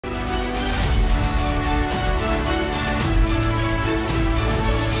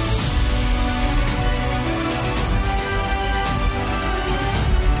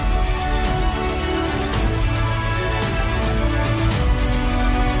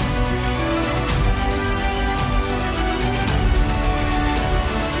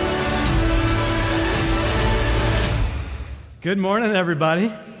Good morning,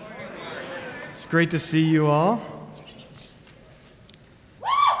 everybody. It's great to see you all.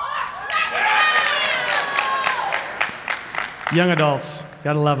 Young adults,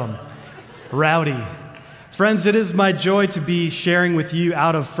 gotta love them. Rowdy. Friends, it is my joy to be sharing with you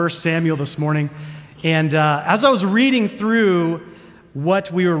out of 1 Samuel this morning. And as I was reading through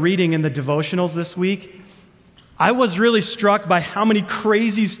what we were reading in the devotionals this week, I was really struck by how many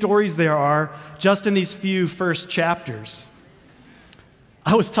crazy stories there are just in these few first chapters.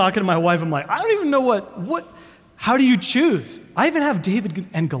 I was talking to my wife, I'm like, I don't even know how do you choose? I even have David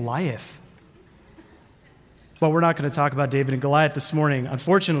and Goliath. But we're not going to talk about David and Goliath this morning,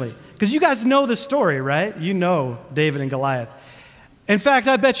 unfortunately, because you guys know the story, right? You know David and Goliath. In fact,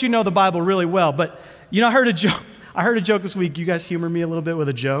 I bet you know the Bible really well, but you know, I heard a joke this week. You guys humor me a little bit with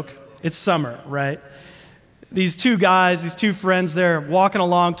a joke. It's summer, right? These two guys, these two friends, they're walking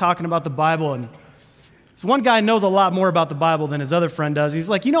along talking about the Bible, and so one guy knows a lot more about the Bible than his other friend does. He's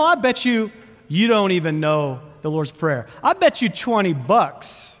like, I bet you don't even know the Lord's Prayer. I bet you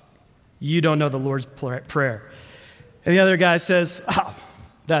 $20 you don't know the Lord's Prayer. And the other guy says,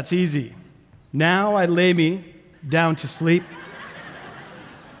 that's easy. Now I lay me down to sleep.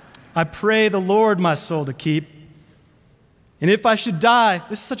 I pray the Lord my soul to keep. And if I should die,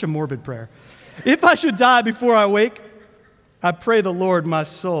 this is such a morbid prayer. If I should die before I wake, I pray the Lord my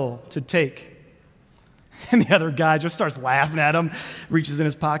soul to take. And the other guy just starts laughing at him, reaches in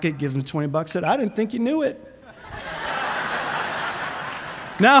his pocket, gives him $20, said, I didn't think you knew it.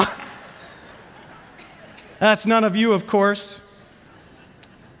 Now, that's none of you, of course.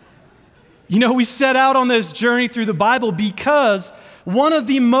 We set out on this journey through the Bible because one of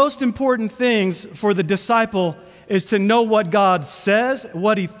the most important things for the disciple is to know what God says,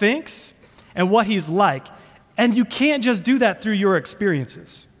 what he thinks, and what he's like. And you can't just do that through your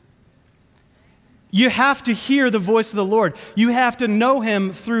experiences. You have to hear the voice of the Lord. You have to know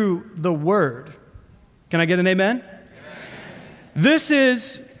him through the Word. Can I get an amen? Amen.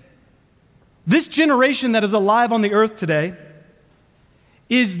 This generation that is alive on the earth today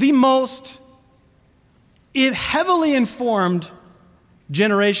is the most heavily informed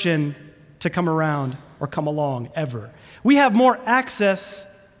generation to come around or come along ever. We have more access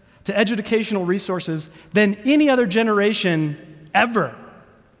to educational resources than any other generation ever.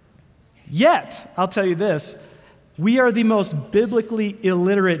 Yet, I'll tell you this, we are the most biblically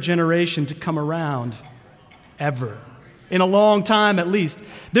illiterate generation to come around ever. In a long time, at least.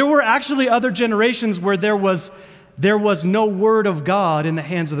 There were actually other generations where there was no word of God in the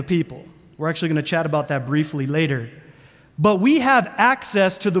hands of the people. We're actually going to chat about that briefly later. But we have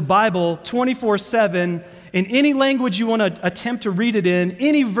access to the Bible 24/7 in any language you want to attempt to read it in,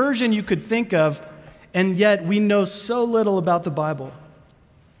 any version you could think of, and yet we know so little about the Bible.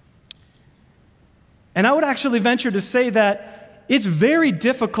 And I would actually venture to say that it's very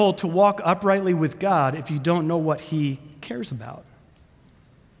difficult to walk uprightly with God if you don't know what he cares about.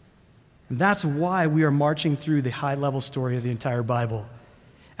 And that's why we are marching through the high-level story of the entire Bible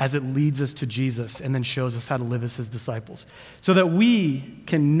as it leads us to Jesus and then shows us how to live as his disciples, so that we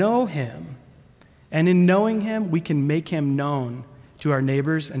can know him, and in knowing him, we can make him known to our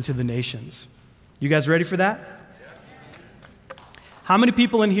neighbors and to the nations. You guys ready for that? How many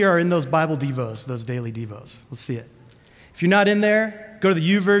people in here are in those Bible devos, those daily devos? Let's see it. If you're not in there, go to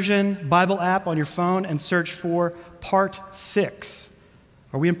the YouVersion Bible app on your phone and search for Part 6.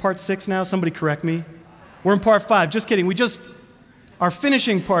 Are we in Part 6 now? Somebody correct me. We're in Part 5. Just kidding. We just are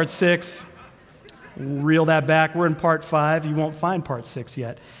finishing Part 6. Reel that back. We're in Part 5. You won't find Part 6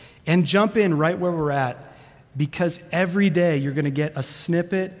 yet. And jump in right where we're at, because every day you're going to get a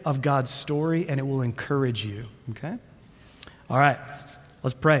snippet of God's story and it will encourage you. Okay? All right.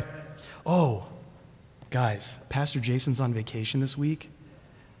 Let's pray. Oh, guys, Pastor Jason's on vacation this week,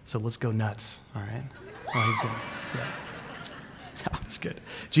 so let's go nuts, all right? Oh, he's good. Yeah. It's good.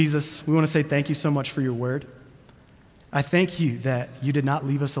 Jesus, we want to say thank you so much for your word. I thank you that you did not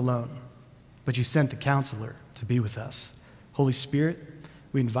leave us alone, but you sent the counselor to be with us. Holy Spirit,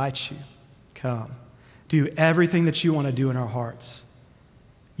 we invite you, come. Do everything that you want to do in our hearts.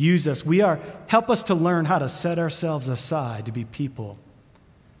 Use us. Help us to learn how to set ourselves aside to be people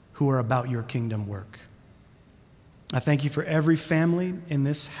who are about your kingdom work. I thank you for every family in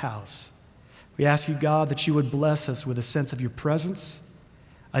this house. We ask you, God, that you would bless us with a sense of your presence,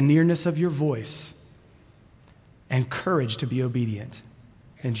 a nearness of your voice, and courage to be obedient.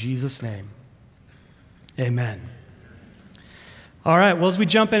 In Jesus' name, amen. All right, well, as we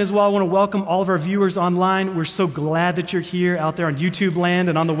jump in as well, I want to welcome all of our viewers online. We're so glad that you're here out there on YouTube land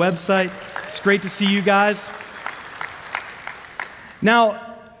and on the website. It's great to see you guys.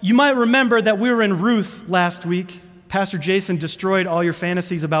 Now, you might remember that we were in Ruth last week, Pastor Jason destroyed all your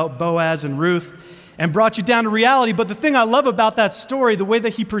fantasies about Boaz and Ruth and brought you down to reality. But the thing I love about that story, the way that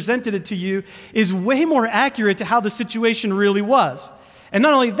he presented it to you, is way more accurate to how the situation really was. And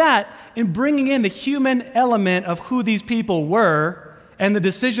not only that, in bringing in the human element of who these people were and the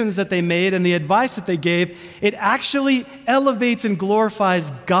decisions that they made and the advice that they gave, it actually elevates and glorifies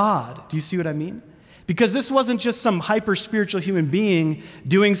God. Do you see what I mean? Because this wasn't just some hyper-spiritual human being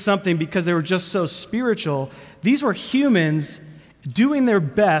doing something because they were just so spiritual. These were humans doing their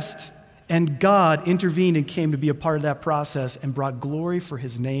best, and God intervened and came to be a part of that process and brought glory for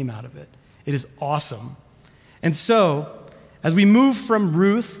his name out of it. It is awesome. And so, as we move from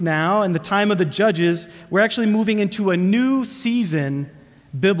Ruth now and the time of the Judges, we're actually moving into a new season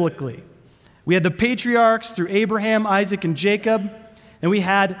biblically. We had the patriarchs through Abraham, Isaac, and Jacob, and we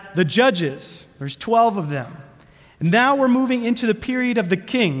had the Judges. There's 12 of them. And now we're moving into the period of the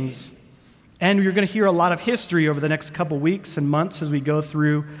kings, and you're going to hear a lot of history over the next couple weeks and months as we go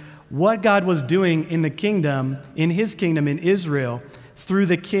through what God was doing in the kingdom, in his kingdom in Israel, through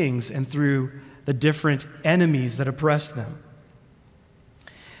the kings and through the different enemies that oppressed them.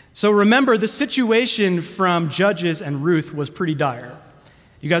 So remember, the situation from Judges and Ruth was pretty dire.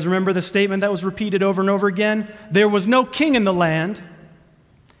 You guys remember the statement that was repeated over and over again? There was no king in the land,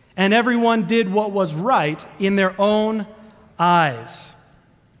 and everyone did what was right in their own eyes.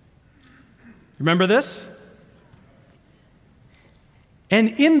 Remember this?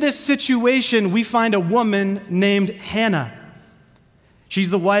 And in this situation, we find a woman named Hannah. She's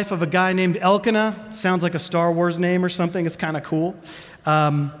the wife of a guy named Elkanah. Sounds like a Star Wars name or something. It's kind of cool.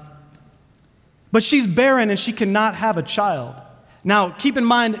 But she's barren and she cannot have a child. Now, keep in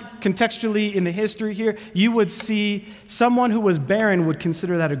mind, contextually in the history here, you would see someone who was barren would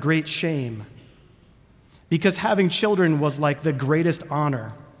consider that a great shame, because having children was like the greatest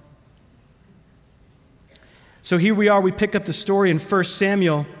honor. So here we are, we pick up the story in 1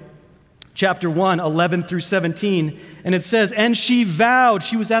 Samuel chapter 1, 11 through 17, and it says, "And she vowed,"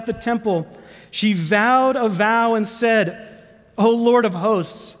 she was at the temple, "she vowed a vow and said, 'O Lord of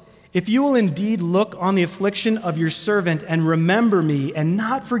hosts, if you will indeed look on the affliction of your servant and remember me and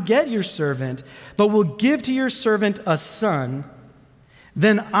not forget your servant, but will give to your servant a son,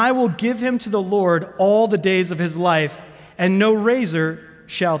 then I will give him to the Lord all the days of his life, and no razor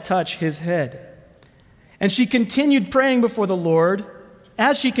shall touch his head.' And she continued praying before the Lord.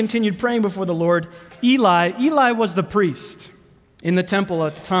 As she continued praying before the Lord, Eli was the priest in the temple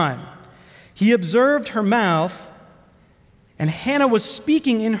at the time. He observed her mouth, and Hannah was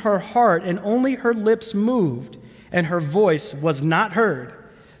speaking in her heart, and only her lips moved, and her voice was not heard.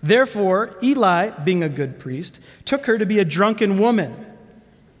 Therefore, Eli, being a good priest, took her to be a drunken woman.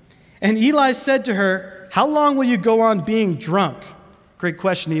 And Eli said to her, 'How long will you go on being drunk?'" Great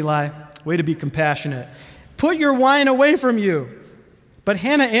question, Eli. Way to be compassionate. "Put your wine away from you." But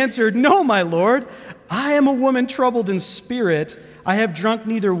Hannah answered, "No, my Lord, I am a woman troubled in spirit. I have drunk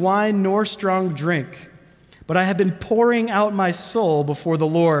neither wine nor strong drink, but I have been pouring out my soul before the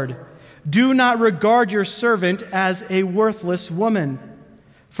Lord. Do not regard your servant as a worthless woman,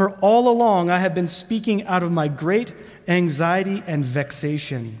 for all along I have been speaking out of my great anxiety and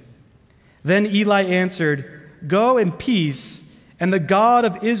vexation." Then Eli answered, "Go in peace, and the God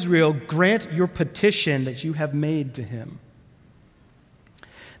of Israel grant your petition that you have made to him."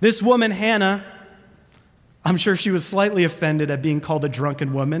 This woman, Hannah, I'm sure she was slightly offended at being called a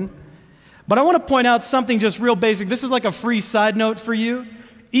drunken woman. But I want to point out something just real basic. This is like a free side note for you.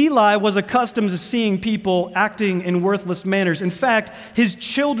 Eli was accustomed to seeing people acting in worthless manners. In fact, his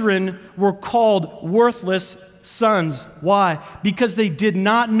children were called worthless sons. Why? Because they did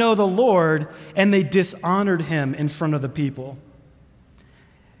not know the Lord and they dishonored him in front of the people.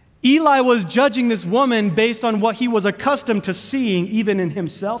 Eli was judging this woman based on what he was accustomed to seeing, even in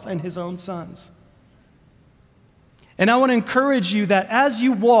himself and his own sons. And I want to encourage you that as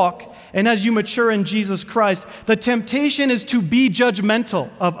you walk and as you mature in Jesus Christ, the temptation is to be judgmental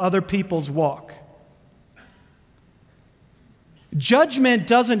of other people's walk. Judgment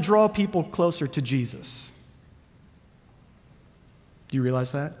doesn't draw people closer to Jesus. Do you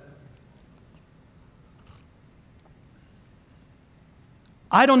realize that?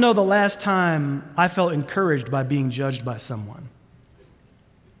 I don't know the last time I felt encouraged by being judged by someone.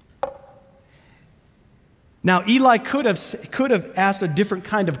 Now, Eli could have asked a different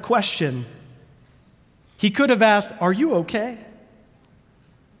kind of question. He could have asked, "Are you okay?"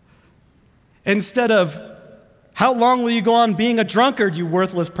 Instead of, "How long will you go on being a drunkard, you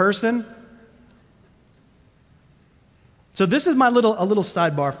worthless person?" So this is a little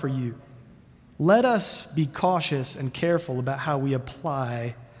sidebar for you. Let us be cautious and careful about how we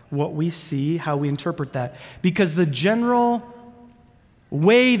apply what we see, how we interpret that. Because the general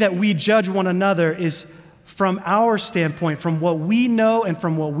way that we judge one another is from our standpoint, from what we know and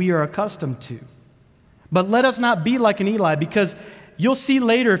from what we are accustomed to. But let us not be like an Eli, because you'll see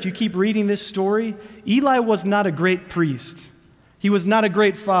later, if you keep reading this story, Eli was not a great priest. He was not a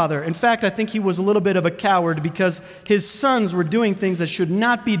great father. In fact, I think he was a little bit of a coward because his sons were doing things that should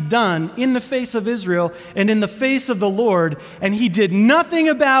not be done in the face of Israel and in the face of the Lord, and he did nothing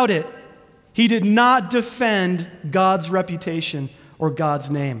about it. He did not defend God's reputation or God's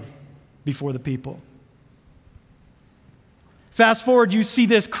name before the people. Fast forward, you see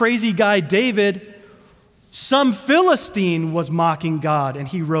this crazy guy, David. Some Philistine was mocking God, and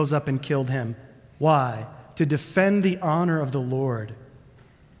he rose up and killed him. Why? To defend the honor of the Lord.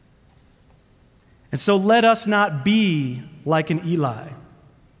 And so let us not be like an Eli,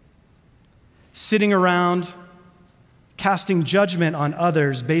 sitting around casting judgment on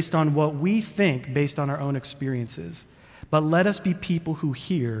others based on what we think, based on our own experiences. But let us be people who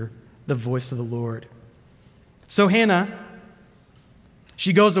hear the voice of the Lord. So Hannah,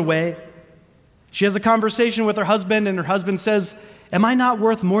 she goes away. She has a conversation with her husband, and her husband says, "Am I not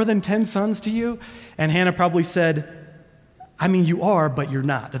worth more than 10 sons to you?" And Hannah probably said, "I mean, you are, but you're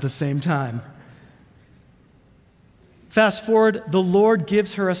not at the same time." Fast forward, the Lord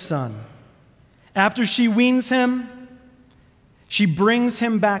gives her a son. After she weans him, she brings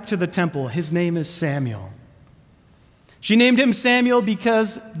him back to the temple. His name is Samuel. She named him Samuel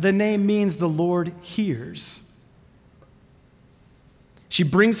because the name means the Lord hears. She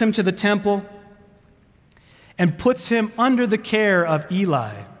brings him to the temple and puts him under the care of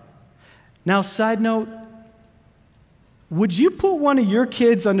Eli. Now, side note, would you put one of your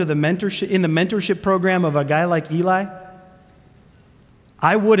kids under the mentorship program of a guy like Eli?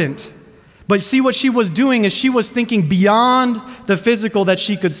 I wouldn't. But see, what she was doing is she was thinking beyond the physical that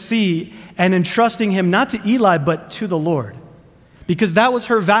she could see and entrusting him not to Eli, but to the Lord, because that was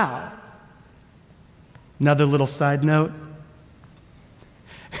her vow. Another little side note,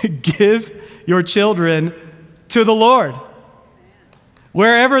 give your children to the Lord.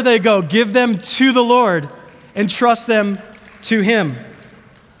 Wherever they go, give them to the Lord and trust them to Him.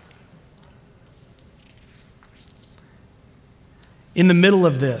 In the middle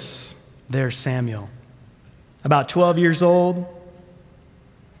of this, there's Samuel, about 12 years old.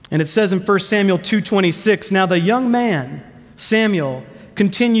 And it says in 1 Samuel 2:26, "Now the young man, Samuel,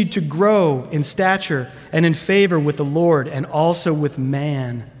 continued to grow in stature and in favor with the Lord and also with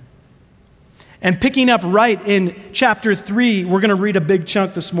man." And picking up right in chapter 3, we're going to read a big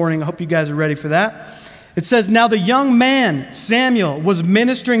chunk this morning. I hope you guys are ready for that. It says, "Now the young man, Samuel, was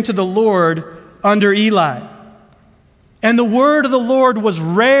ministering to the Lord under Eli. And the word of the Lord was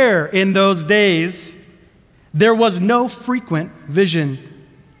rare in those days. There was no frequent vision.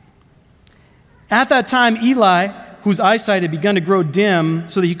 At that time, Eli, whose eyesight had begun to grow dim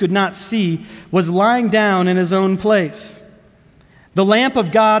so that he could not see, was lying down in his own place. The lamp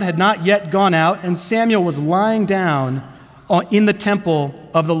of God had not yet gone out, and Samuel was lying down in the temple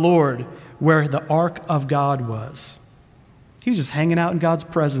of the Lord, where the ark of God was." He was just hanging out in God's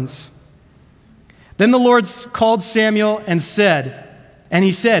presence. Then the Lord called Samuel and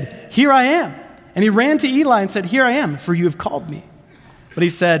he said, "Here I am." And he ran to Eli and said, "Here I am, for you have called me." But he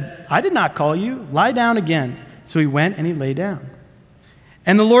said, "I did not call you. Lie down again." So he went and he lay down.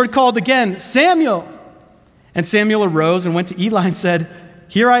 And the Lord called again, "Samuel." And Samuel arose and went to Eli and said,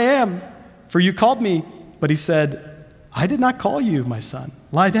 "Here I am, for you called me." But he said, "I did not call you, my son.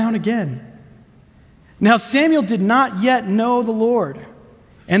 Lie down again." Now Samuel did not yet know the Lord,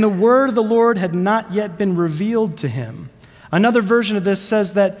 and the word of the Lord had not yet been revealed to him. Another version of this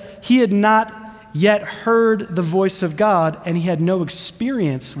says that he had not yet heard the voice of God, and he had no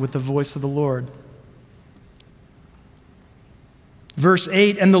experience with the voice of the Lord. Verse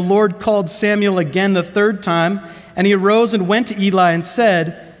 8, "And the Lord called Samuel again the third time, and he arose and went to Eli and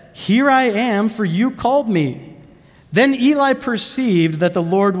said, 'Here I am, for you called me.' Then Eli perceived that the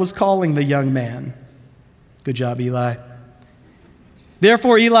Lord was calling the young man." Good job, Eli.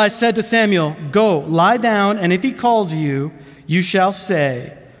 "Therefore Eli said to Samuel, 'Go, lie down, and if he calls you, you shall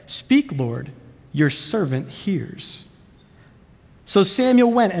say, "Speak, Lord, your servant hears." So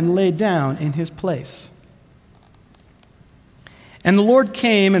Samuel went and lay down in his place. And the Lord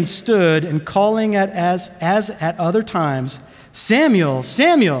came and stood, and calling as at other times, "Samuel,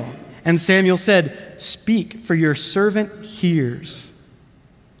 Samuel." And Samuel said, "Speak, for your servant hears."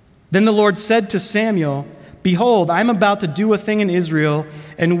 Then the Lord said to Samuel, "Behold, I am about to do a thing in Israel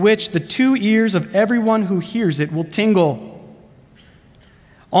in which the 2 ears of everyone who hears it will tingle.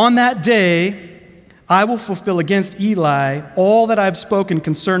 On that day, I will fulfill against Eli all that I have spoken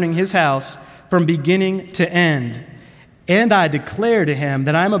concerning his house from beginning to end. And I declare to him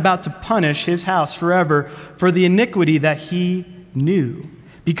that I am about to punish his house forever for the iniquity that he knew,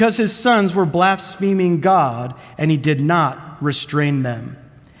 because his sons were blaspheming God, and he did not restrain them.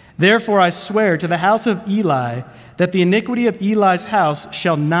 Therefore I swear to the house of Eli that the iniquity of Eli's house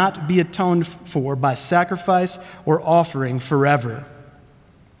shall not be atoned for by sacrifice or offering forever.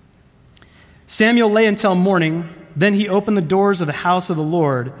 Samuel lay until morning. Then he opened the doors of the house of the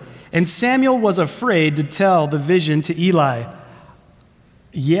Lord, and Samuel was afraid to tell the vision to Eli.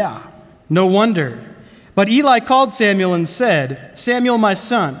 Yeah, no wonder. But Eli called Samuel and said, Samuel, my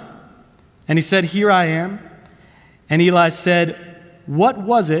son. And he said, Here I am. And Eli said, What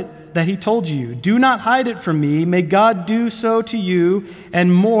was it that he told you? Do not hide it from me. May God do so to you,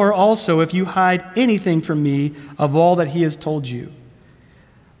 and more also if you hide anything from me of all that he has told you.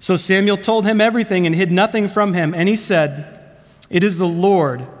 So Samuel told him everything and hid nothing from him. And he said, It is the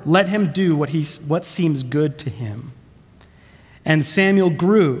Lord. Let him do what seems good to him. And Samuel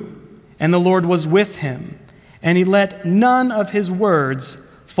grew, and the Lord was with him, and he let none of his words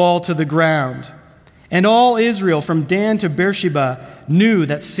fall to the ground. And all Israel from Dan to Beersheba knew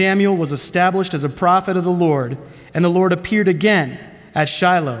that Samuel was established as a prophet of the Lord. And the Lord appeared again at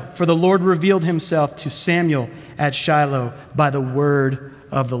Shiloh, for the Lord revealed himself to Samuel at Shiloh by the word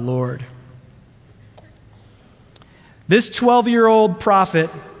of the Lord. This 12-year-old prophet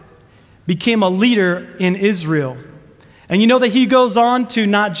became a leader in Israel. And you know that he goes on to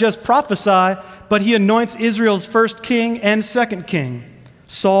not just prophesy, but he anoints Israel's first king and second king,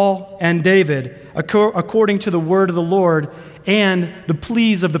 Saul and David, according to the word of the Lord and the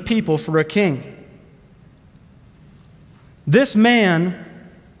pleas of the people for a king. This man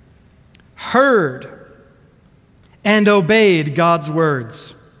heard and obeyed God's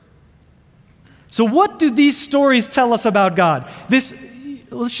words. So what do these stories tell us about God? Let's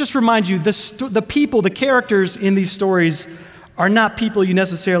just remind you, the people, the characters in these stories are not people you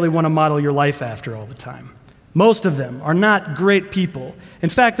necessarily want to model your life after all the time. Most of them are not great people. In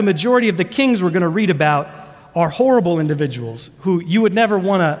fact, the majority of the kings we're going to read about are horrible individuals who you would never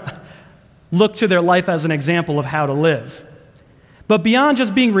want to look to their life as an example of how to live. But beyond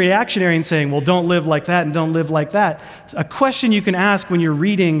just being reactionary and saying, well, don't live like that and don't live like that, a question you can ask when you're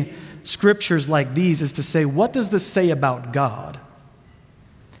reading scriptures like these is to say, what does this say about God?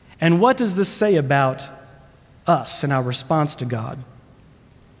 And what does this say about us and our response to God?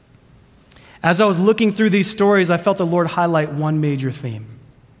 As I was looking through these stories, I felt the Lord highlight one major theme.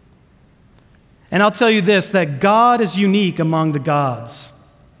 And I'll tell you this, that God is unique among the gods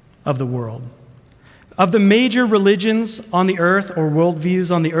of the world. Of the major religions on the earth or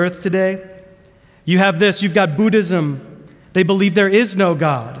worldviews on the earth today, you have this. You've got Buddhism. They believe there is no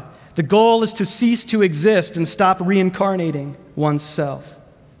God. The goal is to cease to exist and stop reincarnating oneself.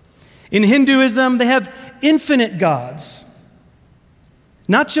 In Hinduism, they have infinite gods.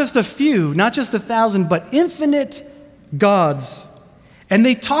 Not just a few, not just 1,000, but infinite gods. And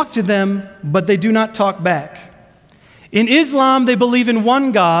they talk to them, but they do not talk back. In Islam, they believe in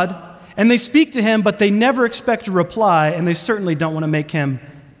one God, and they speak to him, but they never expect a reply, and they certainly don't want to make him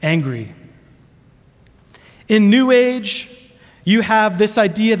angry. In New Age, you have this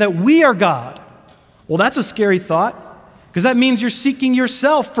idea that we are God. Well, that's a scary thought, because that means you're seeking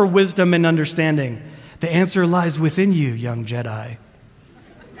yourself for wisdom and understanding. The answer lies within you, young Jedi.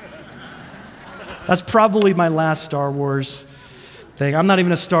 That's probably my last Star Wars thing. I'm not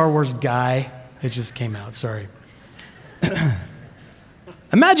even a Star Wars guy. It just came out, sorry.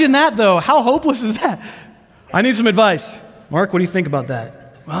 Imagine that, though. How hopeless is that? I need some advice. Mark, what do you think about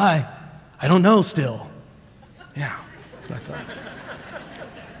that? Well, I don't know still. Yeah, that's what I thought.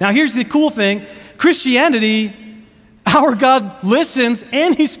 Now, here's the cool thing. Christianity, our God listens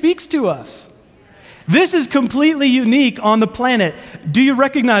and he speaks to us. This is completely unique on the planet. Do you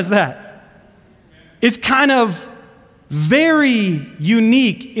recognize that? It's kind of very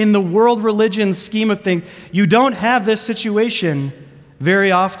unique in the world religion scheme of things. You don't have this situation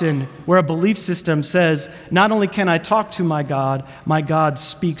very often where a belief system says, not only can I talk to my God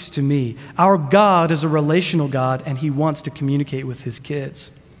speaks to me. Our God is a relational God, and he wants to communicate with his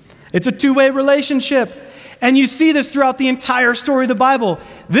kids. It's a two-way relationship. And you see this throughout the entire story of the Bible.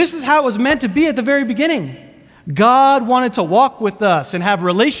 This is how it was meant to be at the very beginning. God wanted to walk with us and have a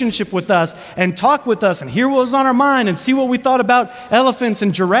relationship with us and talk with us and hear what was on our mind and see what we thought about elephants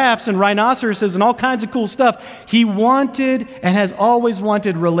and giraffes and rhinoceroses and all kinds of cool stuff. He wanted and has always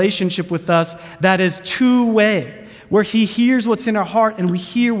wanted relationship with us that is two-way, where he hears what's in our heart and we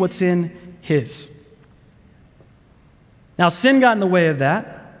hear what's in his. Now, sin got in the way of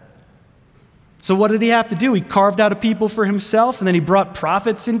that. So what did he have to do? He carved out a people for himself, and then he brought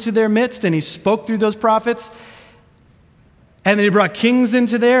prophets into their midst, and he spoke through those prophets. And then he brought kings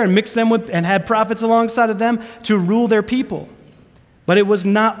into there and mixed them with, and had prophets alongside of them to rule their people. But it was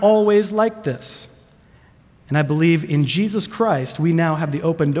not always like this. And I believe in Jesus Christ, we now have the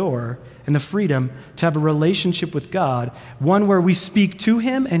open door and the freedom to have a relationship with God, one where we speak to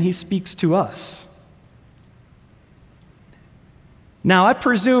him and he speaks to us. Now, I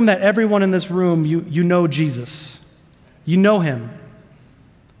presume that everyone in this room, you know Jesus. You know him.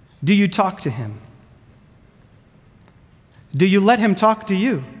 Do you talk to him? Do you let him talk to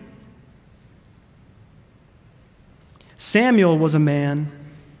you? Samuel was a man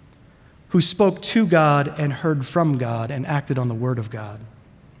who spoke to God and heard from God and acted on the word of God.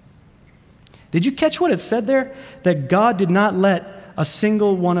 Did you catch what it said there? That God did not let a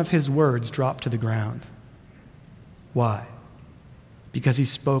single one of his words drop to the ground. Why? Because he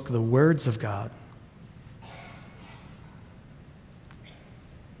spoke the words of God.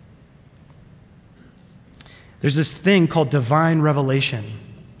 There's this thing called divine revelation,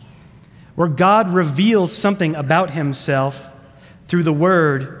 where God reveals something about himself through the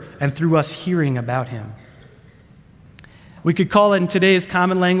word and through us hearing about him. We could call it in today's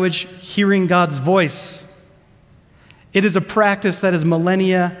common language, hearing God's voice. It is a practice that is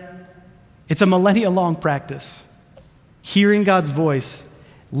it's a millennia-long practice. Hearing God's voice,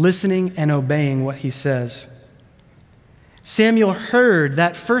 listening and obeying what he says. Samuel heard,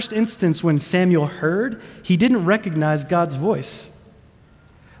 that first instance when Samuel heard, he didn't recognize God's voice.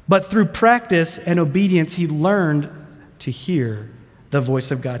 But through practice and obedience, he learned to hear the voice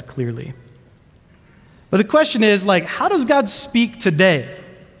of God clearly. But the question is, how does God speak today?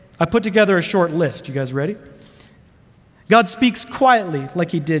 I put together a short list. You guys ready? God speaks quietly,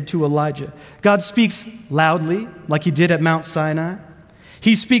 like he did to Elijah. God speaks loudly, like he did at Mount Sinai.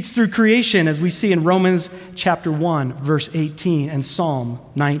 He speaks through creation, as we see in Romans chapter 1, verse 18, and Psalm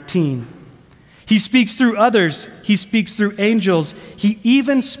 19. He speaks through others. He speaks through angels. He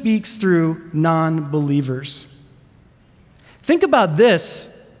even speaks through non-believers. Think about this.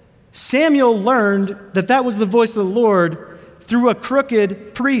 Samuel learned that was the voice of the Lord through a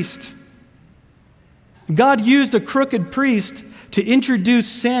crooked priest. God used a crooked priest to introduce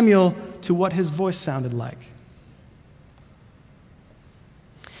Samuel to what his voice sounded like.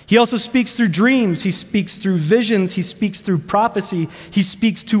 He also speaks through dreams. He speaks through visions. He speaks through prophecy. He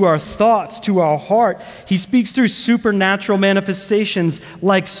speaks to our thoughts, to our heart. He speaks through supernatural manifestations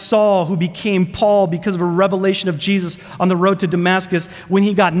like Saul, who became Paul because of a revelation of Jesus on the road to Damascus when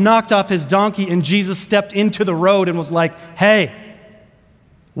he got knocked off his donkey and Jesus stepped into the road and was like, "Hey,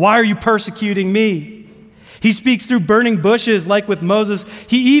 why are you persecuting me?" He speaks through burning bushes like with Moses.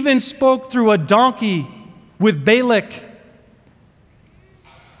 He even spoke through a donkey with Balak.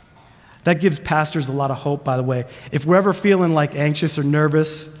 That gives pastors a lot of hope, by the way. If we're ever feeling anxious or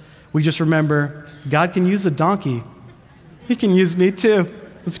nervous, we just remember, God can use a donkey. He can use me too.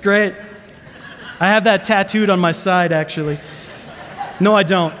 It's great. I have that tattooed on my side, actually. No, I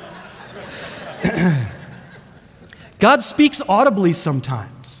don't. God speaks audibly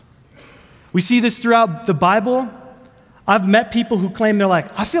sometimes. We see this throughout the Bible. I've met people who claim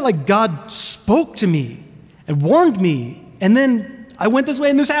I feel like God spoke to me and warned me, and then I went this way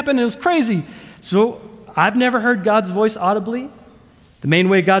and this happened and it was crazy. So I've never heard God's voice audibly. The main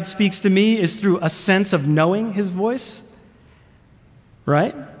way God speaks to me is through a sense of knowing his voice,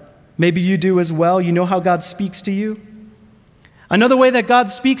 right? Maybe you do as well. You know how God speaks to you. Another way that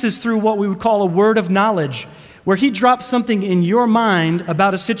God speaks is through what we would call a word of knowledge, where he drops something in your mind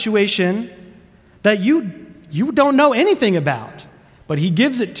about a situation that you don't know anything about, but he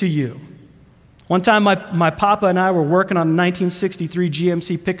gives it to you. One time, my papa and I were working on a 1963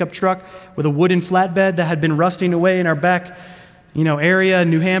 GMC pickup truck with a wooden flatbed that had been rusting away in our back, area in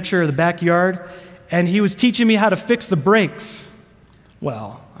New Hampshire, the backyard, and he was teaching me how to fix the brakes.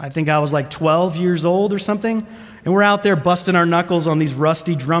 Well, I think I was 12 years old or something, and we're out there busting our knuckles on these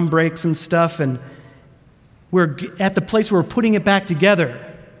rusty drum brakes and stuff, and we're at the place where we're putting it back together.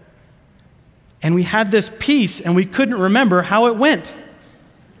 And we had this piece, and we couldn't remember how it went.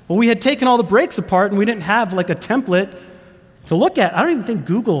 Well, we had taken all the brakes apart, and we didn't have a template to look at. I don't even think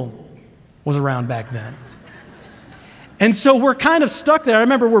Google was around back then. And so we're kind of stuck there. I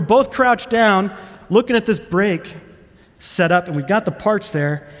remember we're both crouched down, looking at this brake set up, and we got the parts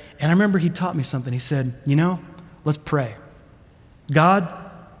there. And I remember he taught me something. He said, let's pray. God,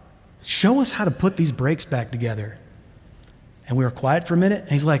 show us how to put these brakes back together. And we were quiet for a minute,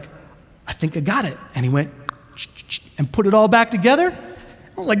 and he's like, I think I got it. And he went and put it all back together.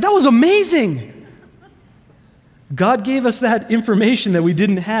 I was like, that was amazing. God gave us that information that we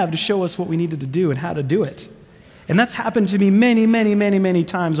didn't have to show us what we needed to do and how to do it. And that's happened to me many, many, many, many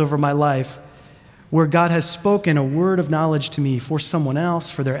times over my life, where God has spoken a word of knowledge to me for someone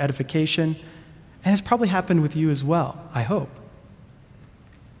else, for their edification. And it's probably happened with you as well, I hope.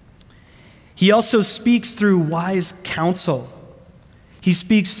 He also speaks through wise counsel. He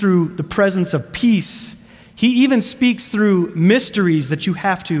speaks through the presence of peace. He even speaks through mysteries that you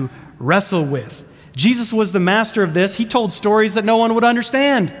have to wrestle with. Jesus was the master of this. He told stories that no one would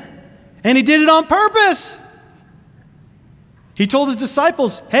understand. And he did it on purpose. He told his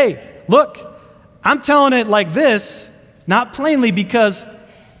disciples, hey, look, I'm telling it like this, not plainly, because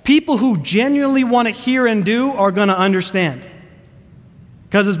people who genuinely want to hear and do are going to understand.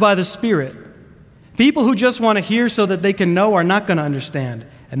 Because it's by the Spirit. People who just want to hear so that they can know are not going to understand.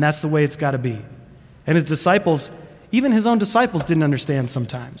 And that's the way it's got to be. And his disciples, even his own disciples, didn't understand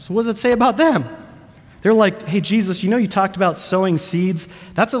sometimes. So what does it say about them? They're like, hey, Jesus, you talked about sowing seeds.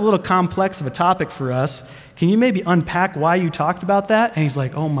 That's a little complex of a topic for us. Can you maybe unpack why you talked about that? And he's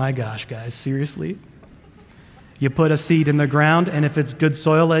like, oh my gosh, guys, seriously? You put a seed in the ground, and if it's good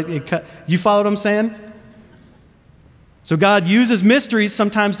soil, you follow what I'm saying? So God uses mysteries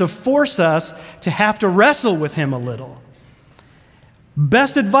sometimes to force us to have to wrestle with him a little.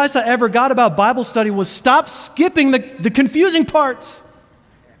 Best advice I ever got about Bible study was stop skipping the confusing parts.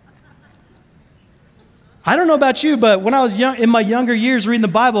 I don't know about you, but when I was young, in my younger years reading the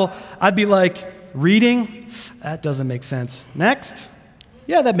Bible, I'd be like, reading, that doesn't make sense. Next,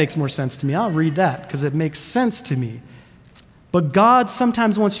 yeah, that makes more sense to me. I'll read that because it makes sense to me. But God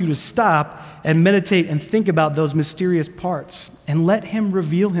sometimes wants you to stop and meditate and think about those mysterious parts and let him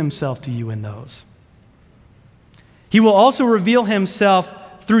reveal himself to you in those. He will also reveal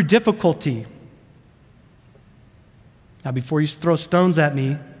himself through difficulty. Now, before you throw stones at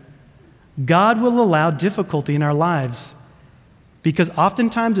me, God will allow difficulty in our lives because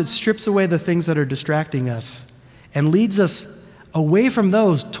oftentimes it strips away the things that are distracting us and leads us away from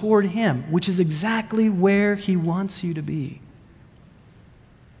those toward him, which is exactly where he wants you to be.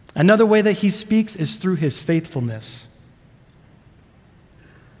 Another way that he speaks is through his faithfulness.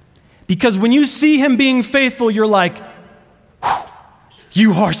 Because when you see him being faithful, you're like,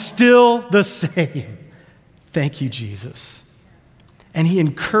 you are still the same. Thank you, Jesus. And he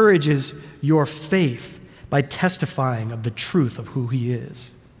encourages your faith by testifying of the truth of who he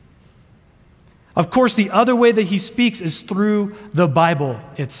is. Of course, the other way that he speaks is through the Bible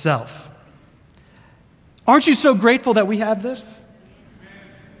itself. Aren't you so grateful that we have this?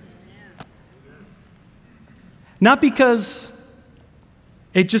 Not because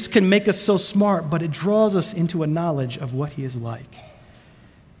it just can make us so smart, but it draws us into a knowledge of what he is like.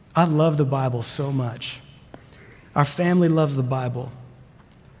 I love the Bible so much. Our family loves the Bible.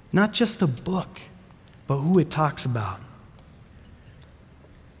 Not just the book, but who it talks about.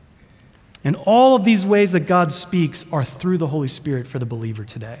 And all of these ways that God speaks are through the Holy Spirit for the believer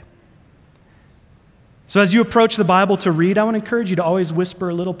today. So as you approach the Bible to read, I want to encourage you to always whisper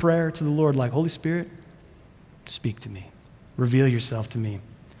a little prayer to the Lord like, Holy Spirit, speak to me. Reveal yourself to me.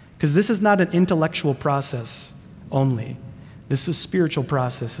 Because this is not an intellectual process only. This is a spiritual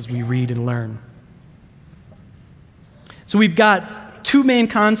process as we read and learn. So we've got two main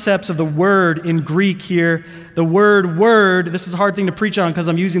concepts of the word in Greek here. The word, this is a hard thing to preach on because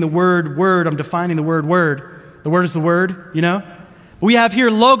I'm using the word, I'm defining the word. The word is the word, We have here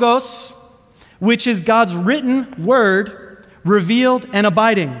logos, which is God's written word, revealed and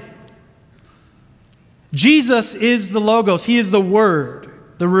abiding. Jesus is the logos. He is the word,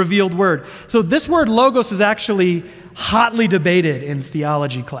 the revealed word. So this word logos is actually hotly debated in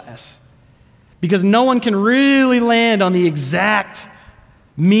theology class because no one can really land on the exact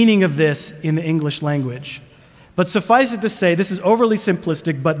meaning of this in the English language. But suffice it to say, this is overly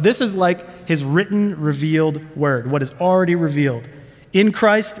simplistic, but this is like his written, revealed word, what is already revealed in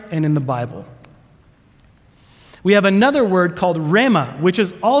Christ and in the Bible. We have another word called rhema, which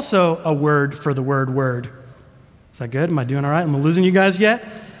is also a word for the word. Is that good? Am I doing all right? Am I losing you guys yet?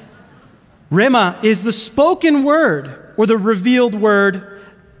 Rhema is the spoken word or the revealed word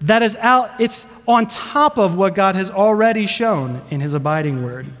that is out. It's on top of what God has already shown in his abiding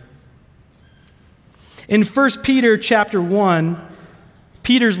word. In 1 Peter chapter 1,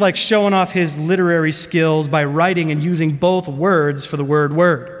 Peter's like showing off his literary skills by writing and using both words for the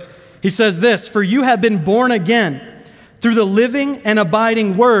word. He says this, "For you have been born again through the living and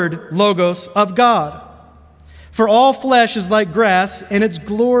abiding word, logos, of God. For all flesh is like grass, and its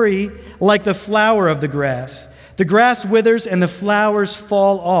glory like the flower of the grass. The grass withers and the flowers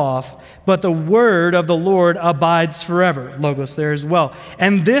fall off, but the word of the Lord abides forever." Logos there as well.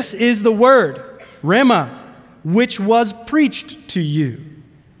 And this is the word, rhema, which was preached to you,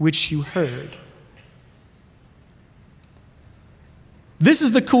 which you heard. This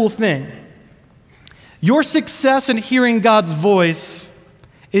is the cool thing. Your success in hearing God's voice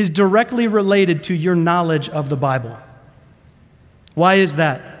is directly related to your knowledge of the Bible. Why is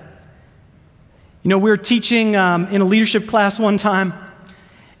that? You know, we were teaching in a leadership class one time,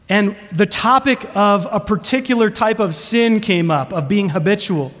 and the topic of a particular type of sin came up, of being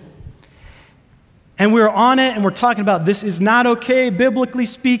habitual. And we were on it, and we're talking about this is not okay, biblically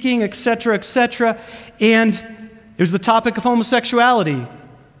speaking, et cetera, and it was the topic of homosexuality.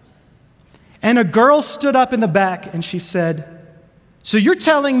 And a girl stood up in the back, and she said, "So you're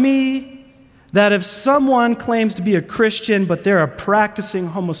telling me that if someone claims to be a Christian, but they're a practicing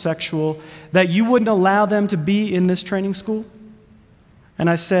homosexual, that you wouldn't allow them to be in this training school?" And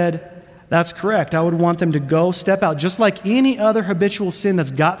I said, "That's correct. I would want them to go, step out, just like any other habitual sin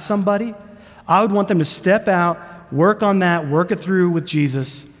that's got somebody. I would want them to step out, work on that, work it through with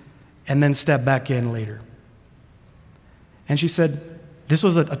Jesus, and then step back in later." And she said, this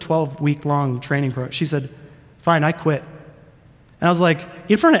was a 12-week-long training program. She said, "Fine, I quit." And I was like,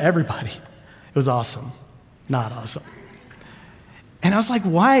 in front of everybody. It was awesome. Not awesome. And I was like,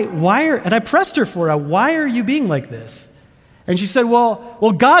 why and I pressed her for it. Why are you being like this? And she said, well,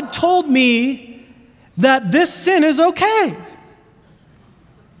 God told me that this sin is okay.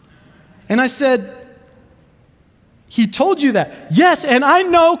 And I said, "He told you that?" "Yes, and I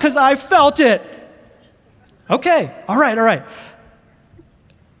know because I felt it." "Okay, all right.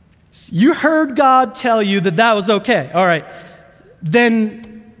 You heard God tell you that that was okay. All right.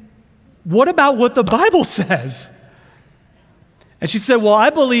 Then what about what the Bible says?" And she said, "Well,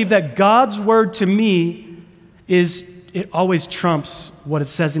 I believe that God's word to me it always trumps what it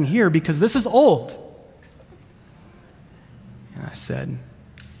says in here because this is old." And I said,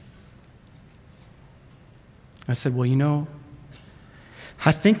 "Well, you know,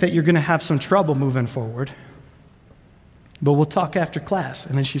 I think that you're going to have some trouble moving forward, but we'll talk after class."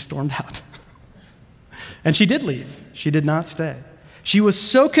 And then she stormed out. And she did leave. She did not stay. She was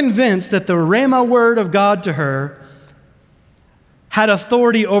so convinced that the Rhema word of God to her had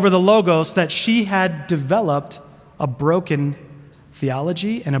authority over the Logos that she had developed a broken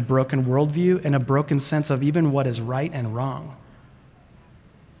theology and a broken worldview and a broken sense of even what is right and wrong.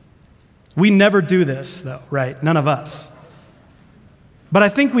 We never do this, though, right? None of us. But I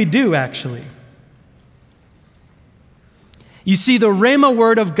think we do, actually. You see, the Rhema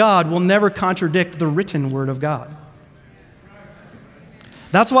word of God will never contradict the written word of God.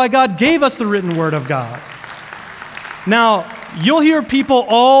 That's why God gave us the written word of God. Now, you'll hear people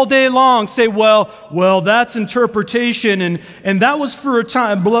all day long say, well, that's interpretation, and that was for a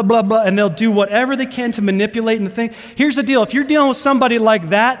time, blah, blah, blah, and they'll do whatever they can to manipulate and think. Here's the deal. If you're dealing with somebody like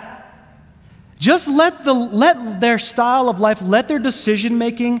that, just let their style of life, let their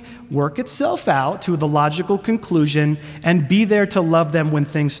decision-making work itself out to the logical conclusion and be there to love them when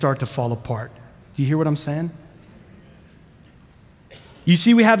things start to fall apart. Do you hear what I'm saying? You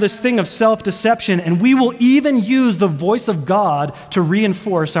see, we have this thing of self-deception, and we will even use the voice of God to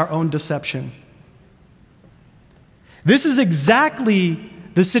reinforce our own deception. This is exactly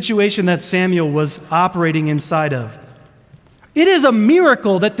the situation that Samuel was operating inside of. It is a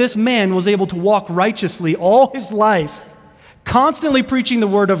miracle that this man was able to walk righteously all his life, constantly preaching the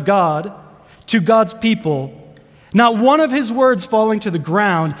word of God to God's people, not one of his words falling to the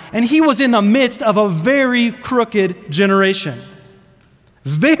ground, and he was in the midst of a very crooked generation.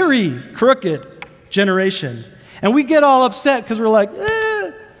 Very crooked generation. And we get all upset because we're like,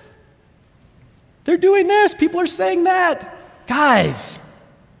 they're doing this, people are saying that. Guys,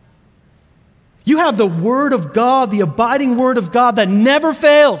 you have the Word of God, the abiding Word of God that never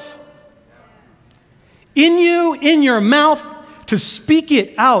fails. In you, in your mouth, to speak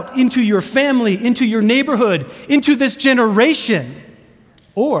it out into your family, into your neighborhood, into this generation.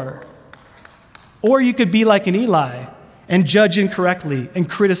 Or you could be like an Eli and judge incorrectly and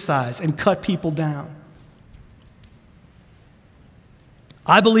criticize and cut people down.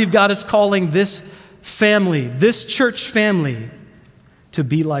 I believe God is calling this family, this church family, to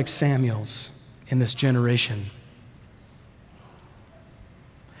be like Samuel's in this generation.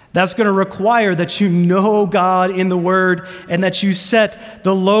 That's going to require that you know God in the Word and that you set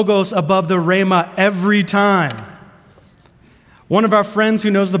the Logos above the Rhema every time. One of our friends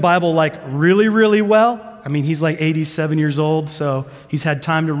who knows the Bible like really, really well, I mean, he's like 87 years old, so he's had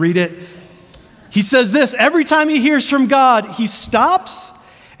time to read it. He says this, every time he hears from God, he stops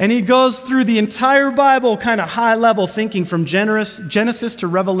and he goes through the entire Bible kind of high level thinking from Genesis to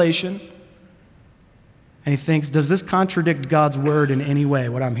Revelation. And he thinks, does this contradict God's word in any way,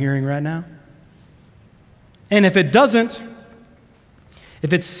 what I'm hearing right now? And if it doesn't,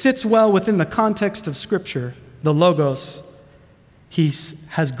 if it sits well within the context of Scripture, the Logos, he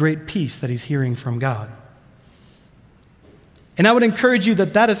has great peace that he's hearing from God. And I would encourage you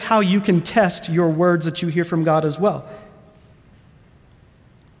that that is how you can test your words that you hear from God as well.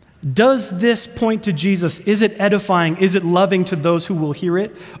 Does this point to Jesus? Is it edifying? Is it loving to those who will hear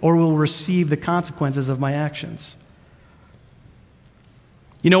it or will receive the consequences of my actions?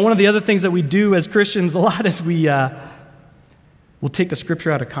 You know, one of the other things that we do as Christians a lot is we'll take a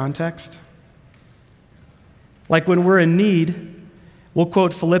scripture out of context. Like when we're in need, we'll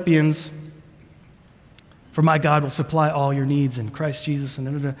quote Philippians, "For my God will supply all your needs in Christ Jesus."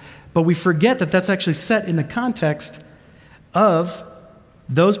 But we forget that that's actually set in the context of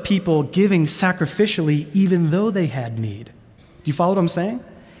those people giving sacrificially even though they had need. Do you follow what I'm saying?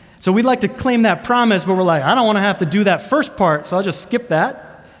 So we'd like to claim that promise, but we're like, I don't want to have to do that first part, so I'll just skip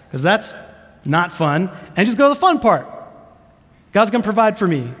that because that's not fun, and just go to the fun part. God's going to provide for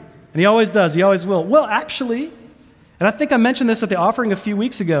me, and he always does, he always will. Well, actually, and I think I mentioned this at the offering a few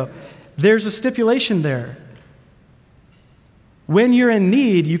weeks ago, there's a stipulation there. When you're in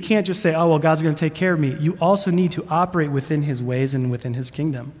need, you can't just say, oh, well, God's going to take care of me. You also need to operate within his ways and within his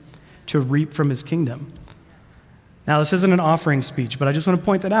kingdom, to reap from his kingdom. Now, this isn't an offering speech, but I just want to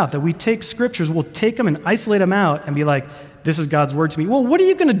point that out, that we take scriptures, we'll take them and isolate them out and be like, this is God's word to me. Well, what are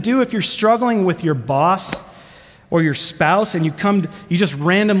you going to do if you're struggling with your boss or your spouse and you just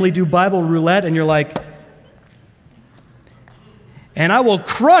randomly do Bible roulette and you're like, and I will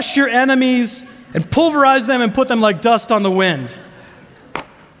crush your enemies and pulverize them and put them like dust on the wind.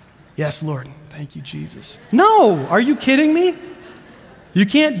 Yes, Lord. Thank you, Jesus. No, are you kidding me? You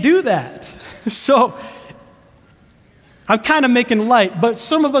can't do that. So I'm kind of making light, but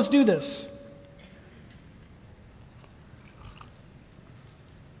some of us do this.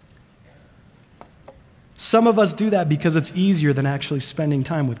 Some of us do that because it's easier than actually spending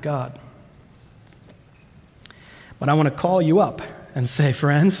time with God. But I want to call you up and say,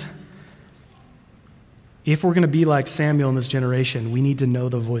 friends, if we're going to be like Samuel in this generation, we need to know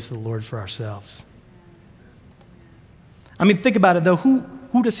the voice of the Lord for ourselves. I mean, think about it, though.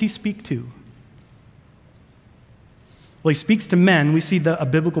 Who does he speak to? Well, he speaks to men. We see a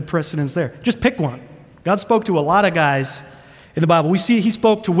biblical precedence there. Just pick one. God spoke to a lot of guys in the Bible. We see he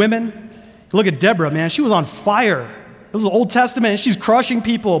spoke to women. Look at Deborah, man. She was on fire. This is the Old Testament, and she's crushing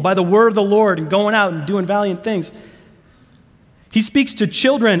people by the word of the Lord and going out and doing valiant things. He speaks to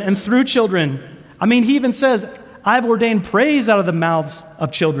children and through children. I mean, he even says, I've ordained praise out of the mouths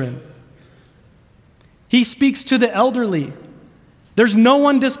of children. He speaks to the elderly. There's no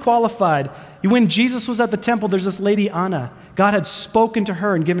one disqualified. When Jesus was at the temple, there's this lady, Anna. God had spoken to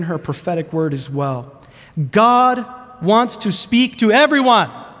her and given her a prophetic word as well. God wants to speak to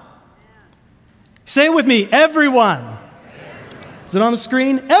everyone. Say it with me, everyone. Is it on the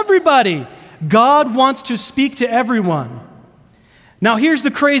screen? Everybody. God wants to speak to everyone. Now, here's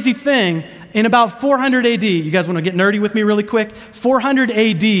the crazy thing. In about 400 AD, you guys want to get nerdy with me really quick? 400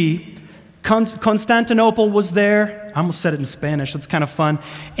 AD, Constantinople was there. I almost said it in Spanish. That's kind of fun.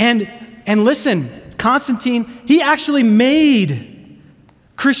 And listen, Constantine, he actually made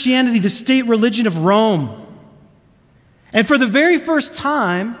Christianity the state religion of Rome. And for the very first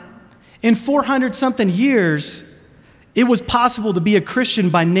time in 400-something years, it was possible to be a Christian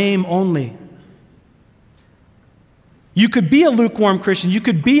by name only. You could be a lukewarm Christian. You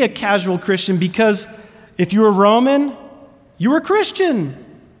could be a casual Christian because if you were Roman, you were Christian.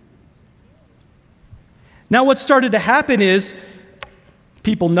 Now, what started to happen is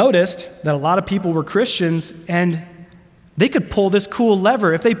people noticed that a lot of people were Christians and they could pull this cool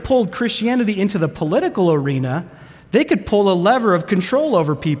lever. If they pulled Christianity into the political arena, they could pull a lever of control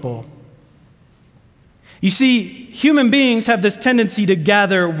over people. You see, human beings have this tendency to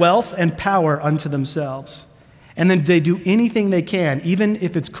gather wealth and power unto themselves. And then they do anything they can, even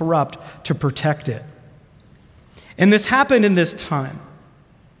if it's corrupt, to protect it. And this happened in this time,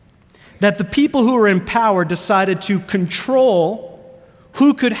 that the people who were in power decided to control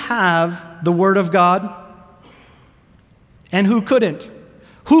who could have the Word of God and who couldn't.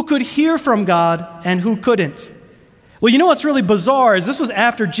 Who could hear from God and who couldn't. Well, you know what's really bizarre is this was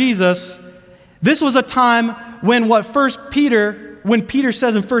after Jesus. This was a time when when Peter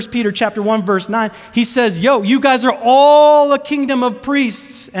says in 1 Peter chapter 1, verse 9, he says, yo, you guys are all a kingdom of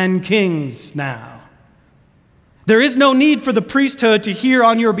priests and kings now. There is no need for the priesthood to hear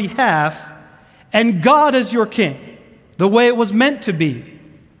on your behalf, and God is your king, the way it was meant to be.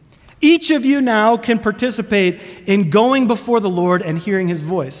 Each of you now can participate in going before the Lord and hearing his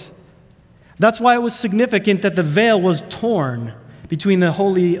voice. That's why it was significant that the veil was torn between the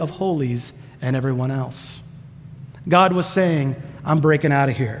Holy of Holies and everyone else. God was saying, I'm breaking out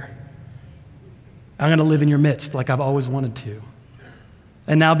of here. I'm going to live in your midst like I've always wanted to.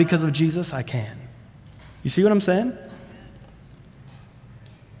 And now because of Jesus, I can. You see what I'm saying?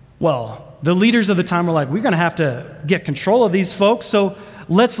 Well, the leaders of the time were like, we're going to have to get control of these folks, so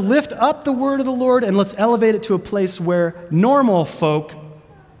let's lift up the word of the Lord and let's elevate it to a place where normal folk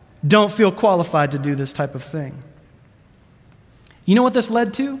don't feel qualified to do this type of thing. You know what this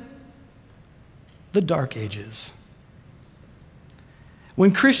led to? The Dark Ages.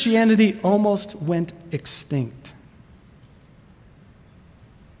 When Christianity almost went extinct.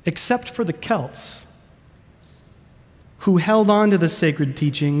 Except for the Celts, who held on to the sacred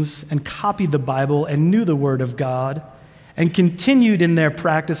teachings and copied the Bible and knew the Word of God and continued in their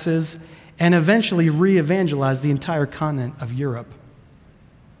practices and eventually re-evangelized the entire continent of Europe.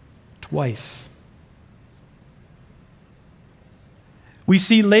 Twice. We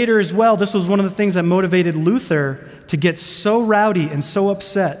see later as well, this was one of the things that motivated Luther to get so rowdy and so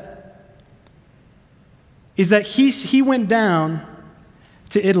upset, is that he went down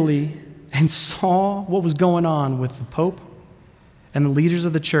to Italy and saw what was going on with the Pope and the leaders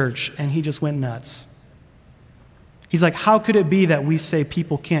of the church, and he just went nuts. He's like, how could it be that we say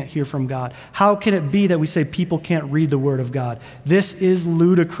people can't hear from God? How can it be that we say people can't read the Word of God? This is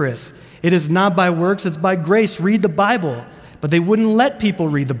ludicrous. It is not by works, it's by grace. Read the Bible. But they wouldn't let people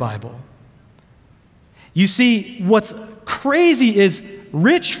read the Bible. You see, what's crazy is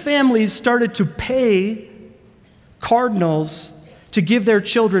rich families started to pay cardinals to give their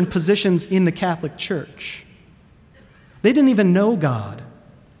children positions in the Catholic Church. They didn't even know God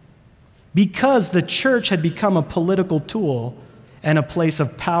because the church had become a political tool and a place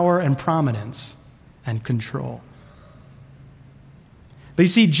of power and prominence and control. But you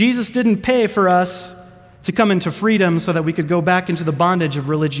see, Jesus didn't pay for us to come into freedom so that we could go back into the bondage of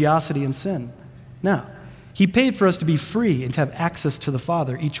religiosity and sin. No. He paid for us to be free and to have access to the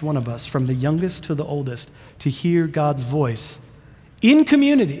Father, each one of us, from the youngest to the oldest, to hear God's voice in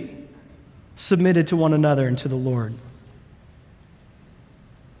community, submitted to one another and to the Lord.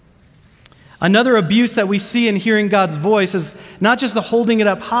 Another abuse that we see in hearing God's voice is not just the holding it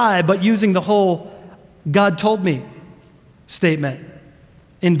up high, but using the whole "God told me" statement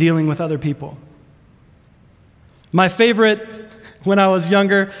in dealing with other people. My favorite, when I was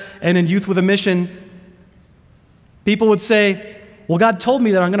younger and in Youth with a Mission, people would say, well, God told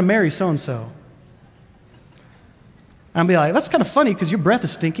me that I'm going to marry so-and-so. I'd be like, that's kind of funny because your breath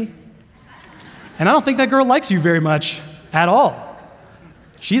is stinky. And I don't think that girl likes you very much at all.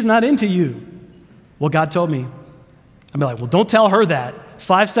 She's not into you. Well, God told me. I'd be like, well, don't tell her that.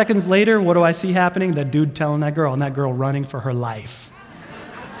 5 seconds later, what do I see happening? That dude telling that girl, and that girl running for her life.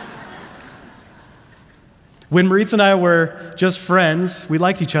 When Maritza and I were just friends, we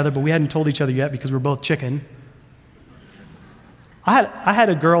liked each other, but we hadn't told each other yet because we were both chicken. I had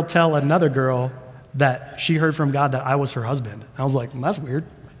a girl tell another girl that she heard from God that I was her husband. I was like, well, that's weird.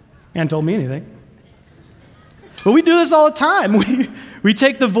 He hadn't told me anything. But we do this all the time. We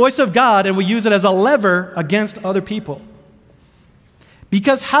take the voice of God and we use it as a lever against other people.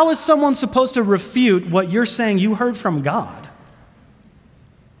 Because how is someone supposed to refute what you're saying you heard from God?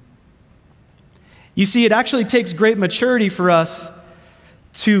 You see, it actually takes great maturity for us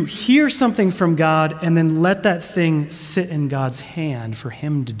to hear something from God and then let that thing sit in God's hand for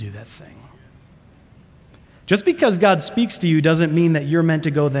Him to do that thing. Just because God speaks to you doesn't mean that you're meant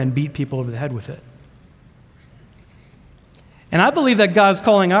to go then beat people over the head with it. And I believe that God's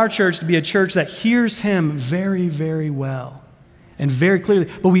calling our church to be a church that hears Him very, very well and very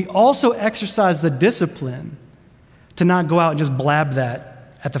clearly. But we also exercise the discipline to not go out and just blab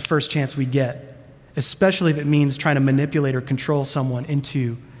that at the first chance we get, especially if it means trying to manipulate or control someone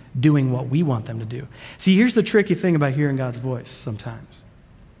into doing what we want them to do. See, here's the tricky thing about hearing God's voice sometimes.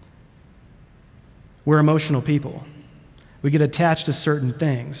 We're emotional people. We get attached to certain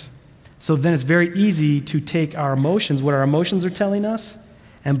things. So then it's very easy to take our emotions, what our emotions are telling us,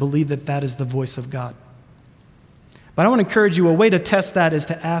 and believe that that is the voice of God. But I want to encourage you, a way to test that is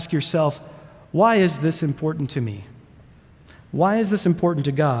to ask yourself, why is this important to me? Why is this important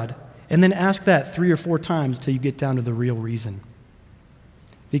to God? And then ask that 3 or 4 times till you get down to the real reason.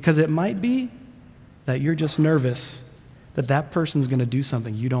 Because it might be that you're just nervous that that person's going to do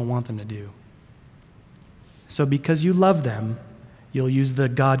something you don't want them to do. So because you love them, you'll use the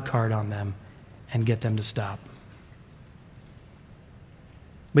God card on them and get them to stop.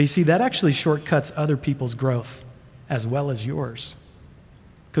 But you see, that actually shortcuts other people's growth as well as yours.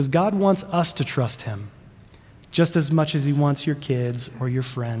 Because God wants us to trust Him just as much as He wants your kids or your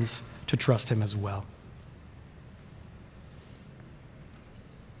friends to trust Him as well.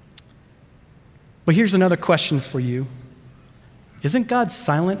 But But here's another question for you. Isn't God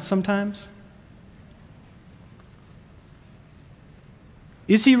silent sometimes?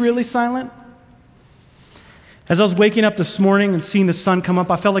 Is he really silent? As I was waking up this morning and seeing the sun come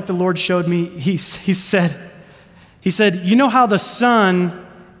up, I felt like the Lord showed me, he said, you know how the sun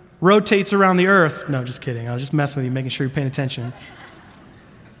rotates around the earth? No, just kidding. I was just messing with you, making sure you're paying attention.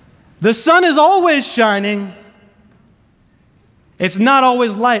 The sun is always shining. It's not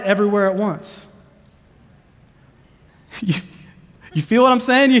always light everywhere at once. You feel what I'm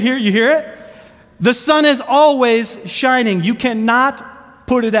saying? You hear it? The sun is always shining. You cannot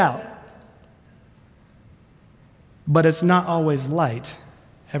put it out. But it's not always light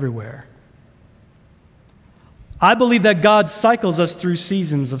everywhere. I believe that God cycles us through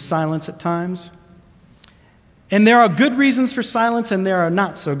seasons of silence at times. And there are good reasons for silence, and there are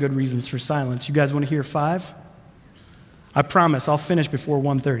not so good reasons for silence. You guys want to hear 5? I promise I'll finish before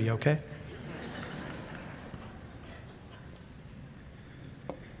 1:30, okay?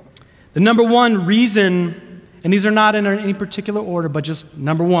 The number one reason, and these are not in any particular order, but just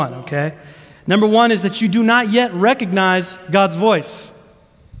number one, okay? Number one is that you do not yet recognize God's voice.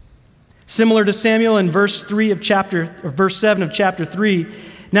 Similar to Samuel in verse 7 of chapter 3,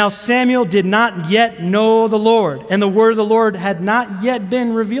 now Samuel did not yet know the Lord, and the word of the Lord had not yet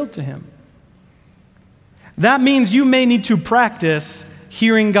been revealed to him. That means you may need to practice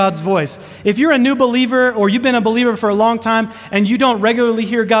hearing God's voice. If you're a new believer or you've been a believer for a long time and you don't regularly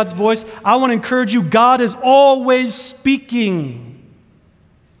hear God's voice, I want to encourage you, God is always speaking.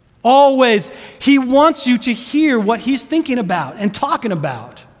 Always. He wants you to hear what he's thinking about and talking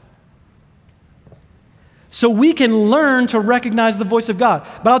about. So we can learn to recognize the voice of God.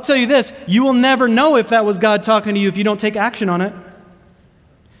 But I'll tell you this, you will never know if that was God talking to you if you don't take action on it.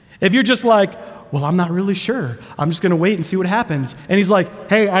 If you're just like, well, I'm not really sure. I'm just going to wait and see what happens. And he's like,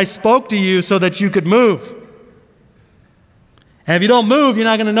 hey, I spoke to you so that you could move. And if you don't move, you're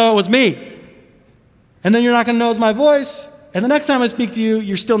not going to know it was me. And then you're not going to know it's my voice. And the next time I speak to you,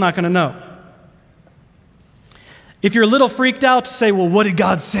 you're still not going to know. If you're a little freaked out to say, well, what did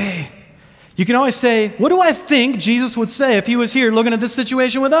God say? You can always say, what do I think Jesus would say if he was here looking at this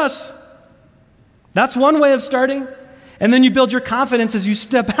situation with us? That's one way of starting. And then you build your confidence as you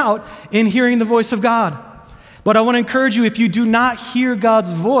step out in hearing the voice of God. But I want to encourage you, if you do not hear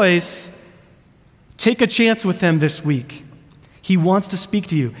God's voice, take a chance with him this week. He wants to speak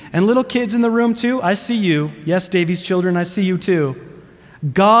to you. And little kids in the room too, I see you. Yes, Davies children, I see you too.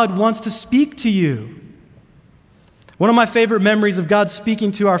 God wants to speak to you. One of my favorite memories of God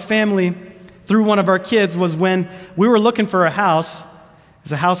speaking to our family through one of our kids was when we were looking for a house.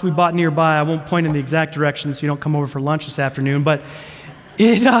 It's a house we bought nearby. I won't point in the exact direction so you don't come over for lunch this afternoon. But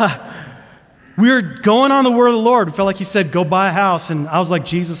we were going on the word of the Lord. It felt like he said, go buy a house. And I was like,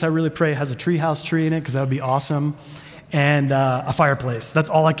 Jesus, I really pray it has a treehouse tree in it because that would be awesome. And a fireplace. That's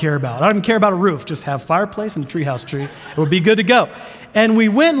all I care about. I don't even care about a roof. Just have fireplace and a treehouse tree. It would be good to go. And we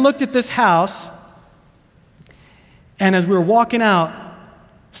went and looked at this house. And as we were walking out,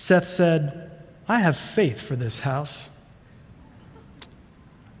 Seth said, I have faith for this house.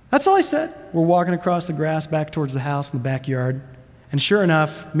 That's all I said. We're walking across the grass back towards the house in the backyard. And sure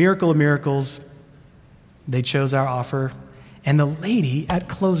enough, miracle of miracles, they chose our offer. And the lady at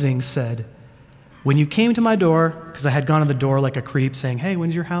closing said, when you came to my door, because I had gone to the door like a creep saying, hey,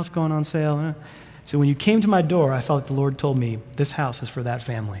 when's your house going on sale? So when you came to my door, I felt like the Lord told me, this house is for that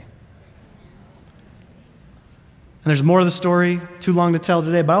family. And there's more of the story, too long to tell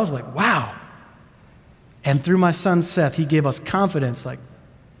today, but I was like, wow. And through my son Seth, he gave us confidence, like,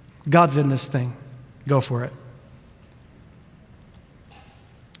 God's in this thing. Go for it.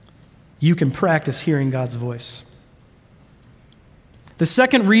 You can practice hearing God's voice. The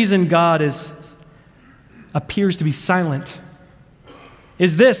second reason God appears to be silent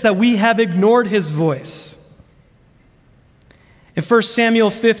is this, that we have ignored his voice. In 1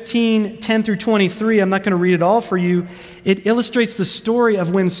 Samuel 15, 10 through 23, I'm not going to read it all for you, it illustrates the story of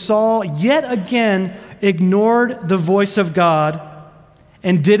when Saul yet again ignored the voice of God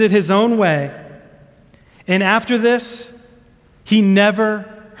and did it his own way. And after this, he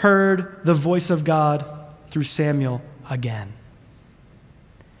never heard the voice of God through Samuel again.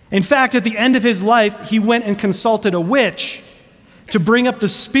 In fact, at the end of his life, he went and consulted a witch to bring up the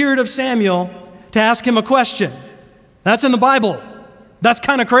spirit of Samuel to ask him a question. That's in the Bible. That's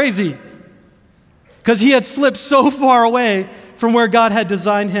kind of crazy. Because he had slipped so far away from where God had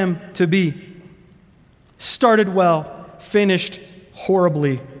designed him to be. Started well, finished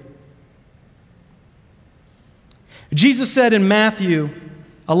horribly. Jesus said in Matthew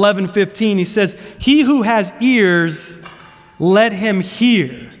 11:15, he says, he who has ears, let him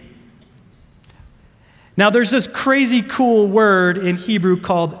hear. Now, there's this crazy cool word in Hebrew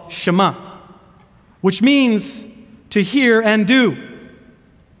called Shema, which means to hear and do.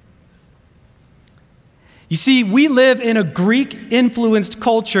 You see, we live in a Greek-influenced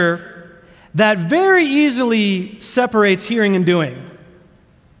culture that very easily separates hearing and doing.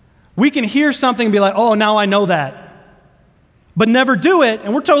 We can hear something and be like, oh, now I know that, but never do it,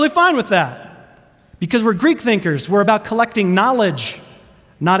 and we're totally fine with that because we're Greek thinkers. We're about collecting knowledge,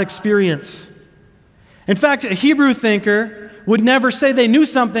 not experience. In fact, a Hebrew thinker would never say they knew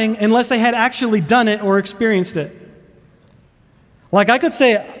something unless they had actually done it or experienced it. Like I could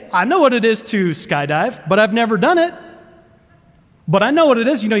say, I know what it is to skydive, but I've never done it. But I know what it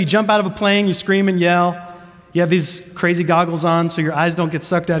is. You know, you jump out of a plane, you scream and yell. You have these crazy goggles on so your eyes don't get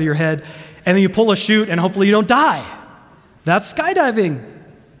sucked out of your head. And then you pull a chute and hopefully you don't die. That's skydiving.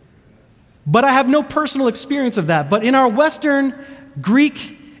 But I have no personal experience of that. But in our Western,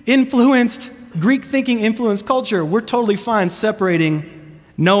 Greek-influenced, Greek-thinking-influenced culture, we're totally fine separating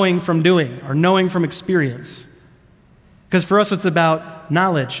knowing from doing or knowing from experience. Because for us, it's about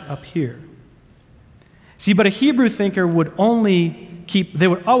knowledge up here. See, but a Hebrew thinker would always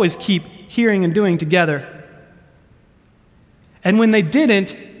keep hearing and doing together. And when they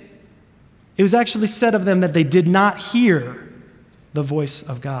didn't, it was actually said of them that they did not hear the voice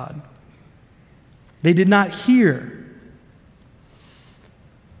of God. They did not hear.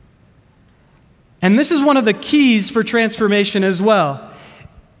 And this is one of the keys for transformation as well.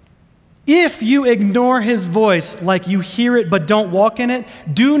 If you ignore his voice like you hear it but don't walk in it,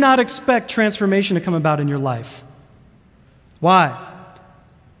 do not expect transformation to come about in your life. Why?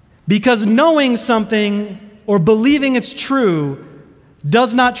 Because knowing something or believing it's true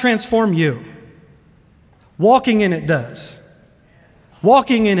does not transform you. Walking in it does.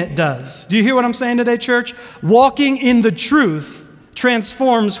 Walking in it does. Do you hear what I'm saying today, church? Walking in the truth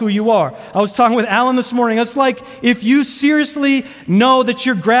transforms who you are. I was talking with Alan this morning. It's like if you seriously know that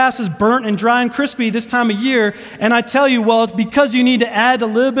your grass is burnt and dry and crispy this time of year, and I tell you, well, it's because you need to add a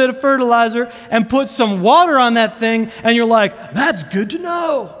little bit of fertilizer and put some water on that thing, and you're like, that's good to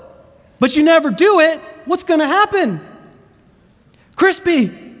know. But you never do it, what's going to happen?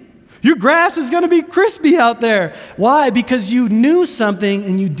 Crispy. Your grass is going to be crispy out there. Why? Because you knew something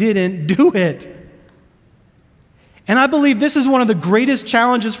and you didn't do it. And I believe this is one of the greatest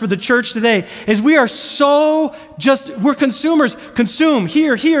challenges for the church today, is we are we're consumers. Consume,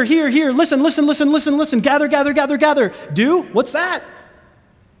 hear, listen, gather. Do? What's that?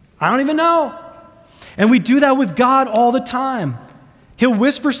 I don't even know. And we do that with God all the time. He'll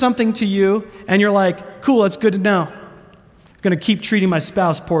whisper something to you, and you're like, cool, that's good to know. I'm going to keep treating my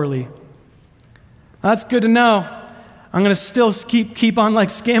spouse poorly. That's good to know. I'm going to still keep on like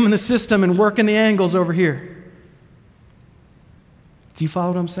scamming the system and working the angles over here. Do you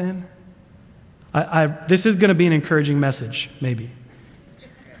follow what I'm saying? This is going to be an encouraging message, maybe.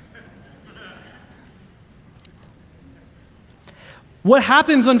 What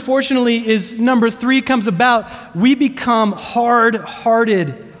happens, unfortunately, is number 3 comes about. We become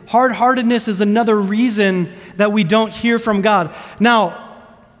hard-hearted. Hard-heartedness is another reason that we don't hear from God. Now,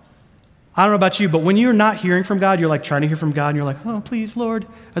 I don't know about you, but when you're not hearing from God, you're like trying to hear from God, and you're like, oh, please, Lord,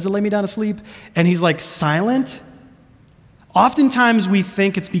 as I lay me down to sleep. And he's like silent. Oftentimes we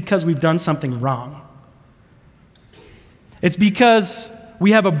think it's because we've done something wrong. It's because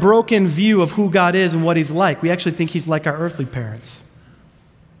we have a broken view of who God is and what he's like. We actually think he's like our earthly parents.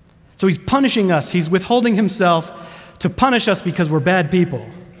 So he's punishing us. He's withholding himself to punish us because we're bad people.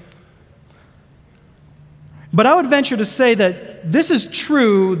 But I would venture to say that this is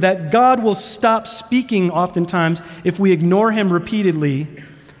true, that God will stop speaking oftentimes if we ignore him repeatedly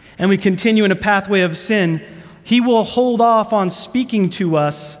and we continue in a pathway of sin. He will hold off on speaking to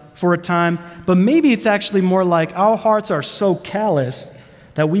us for a time, but maybe it's actually more like our hearts are so callous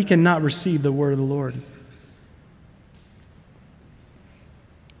that we cannot receive the word of the Lord.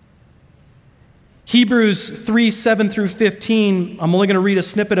 Hebrews 3:7-15, I'm only going to read a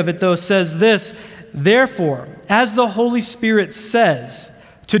snippet of it though, says this: therefore, as the Holy Spirit says,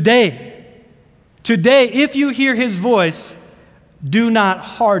 today, if you hear his voice, do not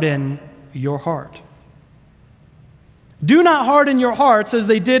harden your heart. Do not harden your hearts as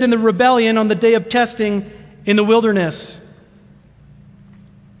they did in the rebellion on the day of testing in the wilderness.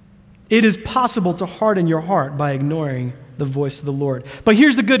 It is possible to harden your heart by ignoring the voice of the Lord. But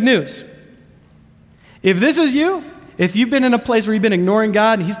here's the good news. If this is you, if you've been in a place where you've been ignoring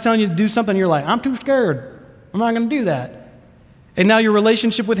God and he's telling you to do something, you're like, I'm too scared. I'm not going to do that. And now your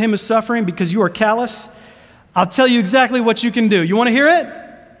relationship with him is suffering because you are callous, I'll tell you exactly what you can do. You want to hear it?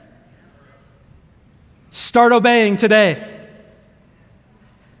 Start obeying today.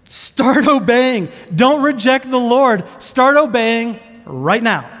 Start obeying. Don't reject the Lord. Start obeying right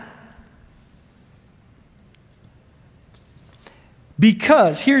now.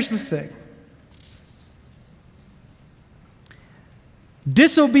 Because, here's the thing.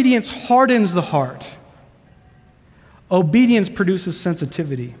 Disobedience hardens the heart. Obedience produces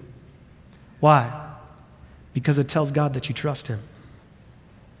sensitivity. Why? Because it tells God that you trust Him.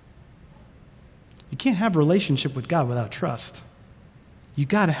 You can't have a relationship with God without trust. You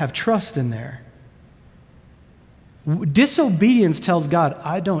got to have trust in there. Disobedience tells God,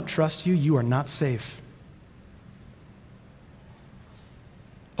 I don't trust you, you are not safe.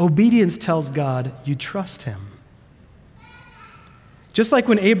 Obedience tells God you trust Him. Just like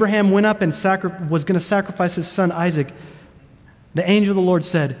when Abraham went up and was going to sacrifice his son Isaac, the angel of the Lord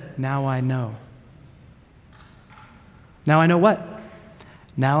said, now I know. Now I know what?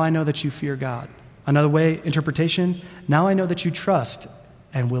 Now I know that you fear God. Another way, interpretation, now I know that you trust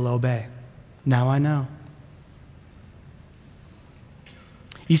and will obey. Now I know.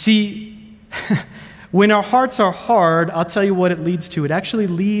 You see, when our hearts are hard, I'll tell you what it leads to. It actually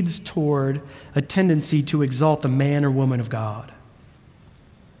leads toward a tendency to exalt the man or woman of God.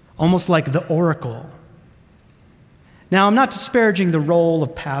 Almost like the oracle. Now, I'm not disparaging the role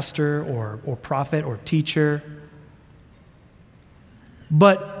of pastor or prophet or teacher.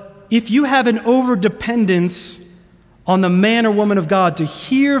 But if you have an overdependence on the man or woman of God to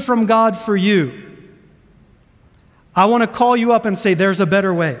hear from God for you, I want to call you up and say there's a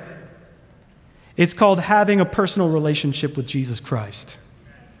better way. It's called having a personal relationship with Jesus Christ.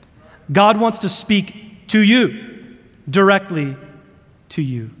 God wants to speak to you, directly to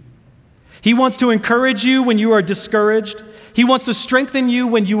you. He wants to encourage you when you are discouraged. He wants to strengthen you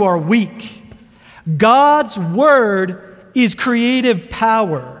when you are weak. God's word is creative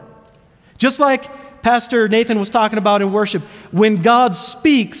power. Just like Pastor Nathan was talking about in worship, when God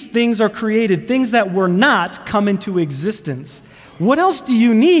speaks, things are created. Things that were not come into existence. What else do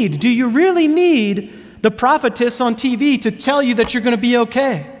you need? Do you really need the prophetess on TV to tell you that you're going to be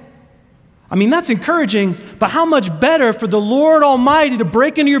okay? I mean, that's encouraging, but how much better for the Lord Almighty to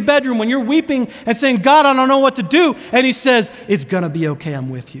break into your bedroom when you're weeping and saying, God, I don't know what to do. And He says, it's going to be okay, I'm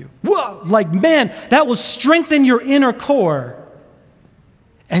with you. Whoa, like, man, that will strengthen your inner core.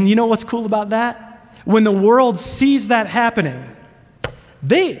 And you know what's cool about that? When the world sees that happening,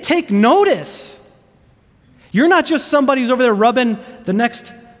 they take notice. You're not just somebody who's over there rubbing the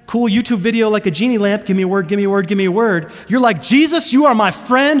next cool YouTube video like a genie lamp, give me a word, give me a word, give me a word. You're like, Jesus, you are my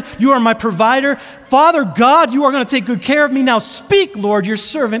friend, you are my provider. Father God, you are going to take good care of me. Now speak, Lord, your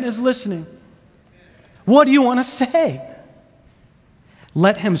servant is listening. What do you want to say?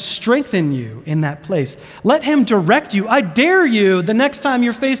 Let Him strengthen you in that place. Let Him direct you. I dare you the next time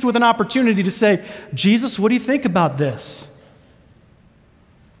you're faced with an opportunity to say, Jesus, what do you think about this?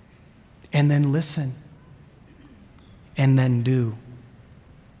 And then listen. And then do.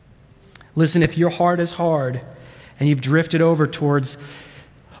 Listen, if your heart is hard and you've drifted over towards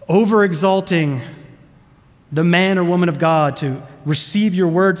over-exalting the man or woman of God to receive your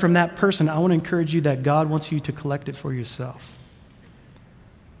word from that person, I want to encourage you that God wants you to collect it for yourself.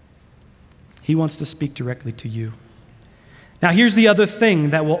 He wants to speak directly to you. Now, here's the other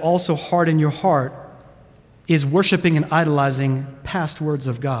thing that will also harden your heart is worshiping and idolizing past words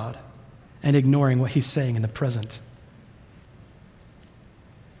of God and ignoring what He's saying in the present.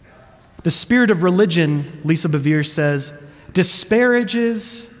 The spirit of religion, Lisa Bevere says,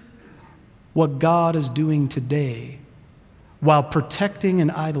 disparages what God is doing today while protecting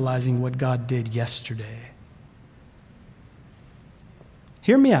and idolizing what God did yesterday.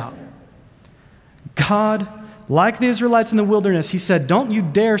 Hear me out. God, like the Israelites in the wilderness, He said, don't you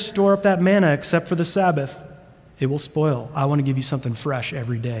dare store up that manna except for the Sabbath. It will spoil. I want to give you something fresh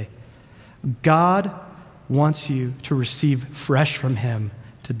every day. God wants you to receive fresh from Him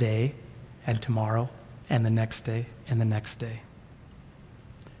today and tomorrow and the next day and the next day.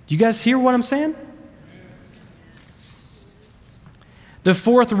 Do you guys hear what I'm saying? The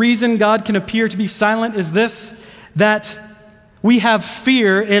fourth reason God can appear to be silent is this, that we have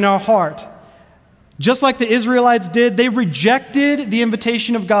fear in our heart. Just like the Israelites did, they rejected the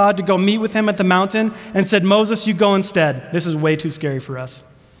invitation of God to go meet with Him at the mountain and said, Moses, you go instead. This is way too scary for us.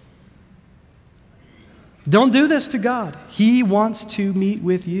 Don't do this to God. He wants to meet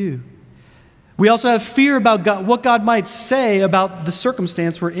with you. We also have fear about God, what God might say about the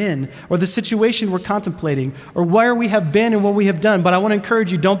circumstance we're in or the situation we're contemplating or where we have been and what we have done. But I want to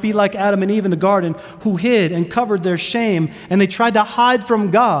encourage you, don't be like Adam and Eve in the garden who hid and covered their shame and they tried to hide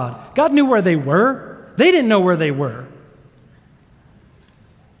from God. God knew where they were. They didn't know where they were.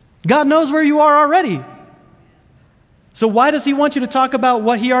 God knows where you are already. So why does he want you to talk about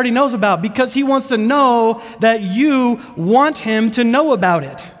what he already knows about? Because he wants to know that you want him to know about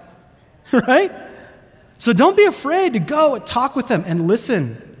it, right? So don't be afraid to go and talk with him and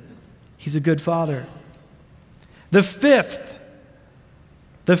listen. He's a good father. The fifth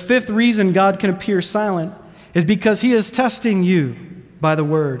reason God can appear silent is because he is testing you by the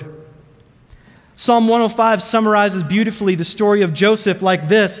word. Psalm 105 summarizes beautifully the story of Joseph like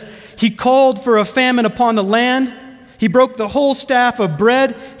this. He called for a famine upon the land. He broke the whole staff of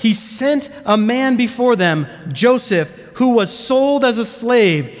bread. He sent a man before them, Joseph, who was sold as a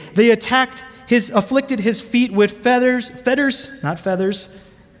slave. They afflicted his feet with fetters, not feathers.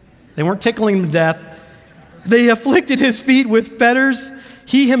 They weren't tickling him to death. They afflicted his feet with fetters.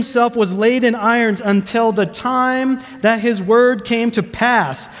 He himself was laid in irons until the time that his word came to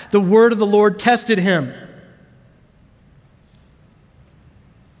pass. The word of the Lord tested him.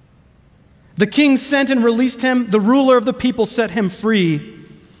 The king sent and released him. The ruler of the people set him free,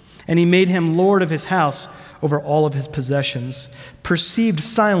 and he made him lord of his house over all of his possessions. Perceived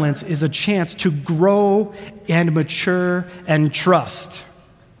silence is a chance to grow and mature and trust.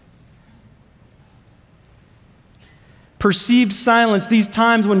 Perceived silence, these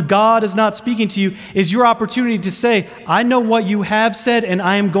times when God is not speaking to you, is your opportunity to say, I know what you have said, and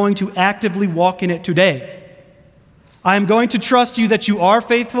I am going to actively walk in it today. I am going to trust you that you are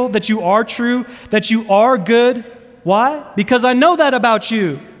faithful, that you are true, that you are good. Why? Because I know that about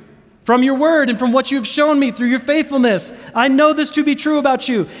you from your word and from what you have shown me through your faithfulness. I know this to be true about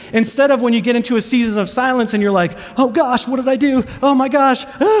you. Instead of when you get into a season of silence and you're like, oh gosh, what did I do? Oh my gosh.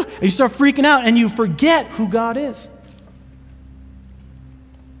 And you start freaking out and you forget who God is.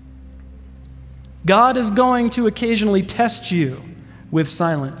 God is going to occasionally test you with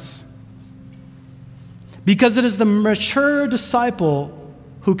silence. Because it is the mature disciple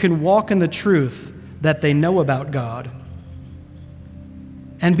who can walk in the truth that they know about God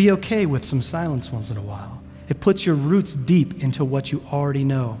and be okay with some silence once in a while. It puts your roots deep into what you already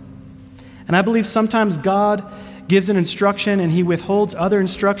know. And I believe sometimes God gives an instruction and he withholds other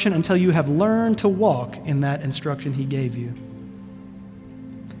instruction until you have learned to walk in that instruction he gave you.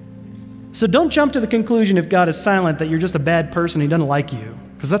 So don't jump to the conclusion if God is silent that you're just a bad person, he doesn't like you,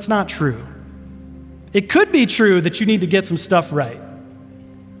 because that's not true. It could be true that you need to get some stuff right.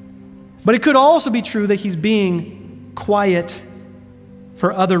 But it could also be true that he's being quiet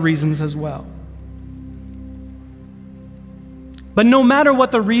for other reasons as well. But no matter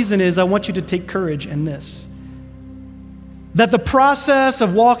what the reason is, I want you to take courage in this. That the process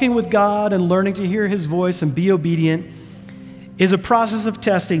of walking with God and learning to hear his voice and be obedient is a process of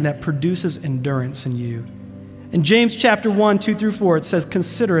testing that produces endurance in you. In James chapter 1, 2 through 4, it says,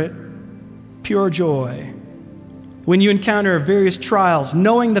 consider it pure joy when you encounter various trials,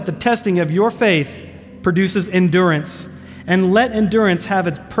 knowing that the testing of your faith produces endurance. And let endurance have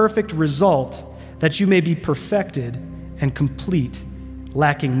its perfect result, that you may be perfected and complete,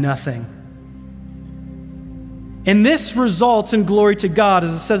 lacking nothing. And this results in glory to God,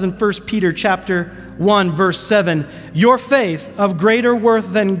 as it says in 1 Peter chapter 1, verse 7, your faith of greater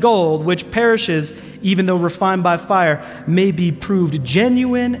worth than gold, which perishes even though refined by fire, may be proved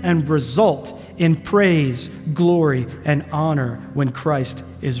genuine and result in praise, glory, and honor when Christ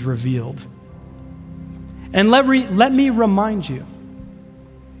is revealed. And let me remind you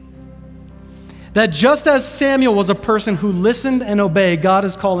that just as Samuel was a person who listened and obeyed, God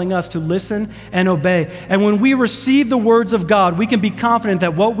is calling us to listen and obey. And when we receive the words of God, we can be confident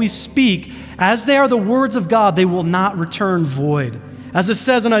that what we speak, as they are the words of God, they will not return void. As it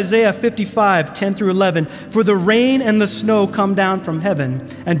says in Isaiah 55, 10 through 11, for the rain and the snow come down from heaven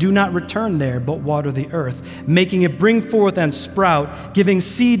and do not return there, but water the earth, making it bring forth and sprout, giving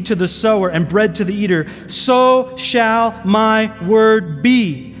seed to the sower and bread to the eater. So shall my word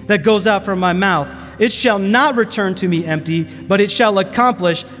be that goes out from my mouth. It shall not return to me empty, but it shall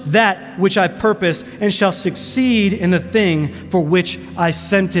accomplish that which I purpose and shall succeed in the thing for which I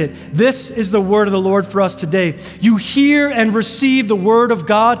sent it. This is the word of the Lord for us today. You hear and receive the word of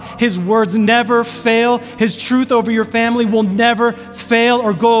God. His words never fail. His truth over your family will never fail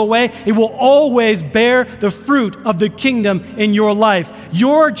or go away. It will always bear the fruit of the kingdom in your life.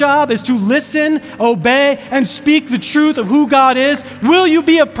 Your job is to listen, obey, and speak the truth of who God is. Will you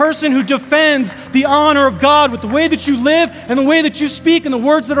be a person who defends the honor of God with the way that you live and the way that you speak and the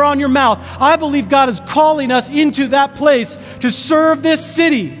words that are on your mouth? I believe God is calling us into that place to serve this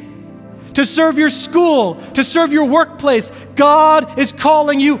city, to serve your school, to serve your workplace. God is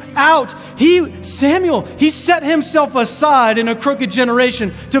calling you out. Samuel, he set himself aside in a crooked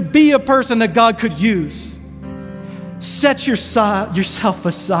generation to be a person that God could use. Set yourself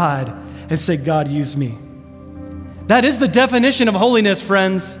aside and say, God, use me. That is the definition of holiness,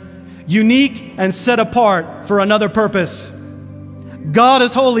 friends. Unique and set apart for another purpose. God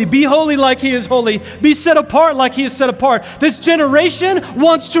is holy. Be holy like He is holy. Be set apart like He is set apart. This generation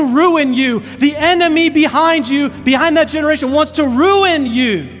wants to ruin you. The enemy behind you, behind that generation, wants to ruin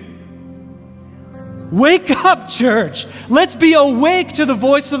you. Wake up, church. Let's be awake to the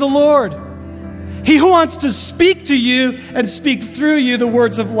voice of the Lord. He wants to speak to you and speak through you the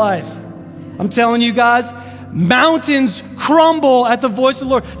words of life. I'm telling you guys, mountains crumble at the voice of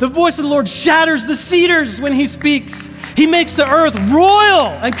the Lord. The voice of the Lord shatters the cedars when He speaks. He makes the earth roil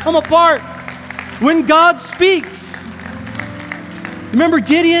and come apart when God speaks. Remember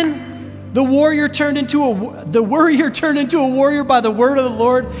Gideon? The warrior turned into a warrior by the word of the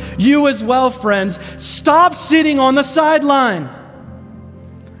Lord. You as well, friends. Stop sitting on the sideline.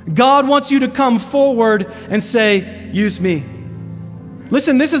 God wants you to come forward and say, use me.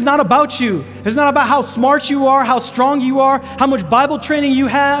 Listen, this is not about you. It's not about how smart you are, how strong you are, how much Bible training you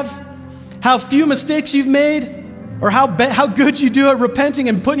have, how few mistakes you've made, or how good you do at repenting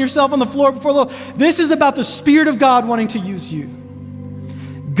and putting yourself on the floor before the Lord. This is about the Spirit of God wanting to use you.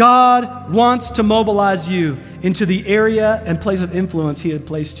 God wants to mobilize you into the area and place of influence He had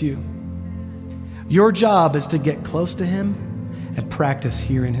placed you. Your job is to get close to Him and practice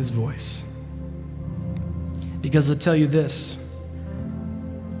hearing His voice. Because I'll tell you this,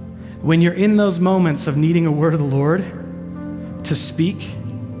 when you're in those moments of needing a word of the Lord to speak,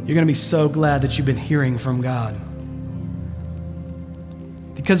 you're going to be so glad that you've been hearing from God.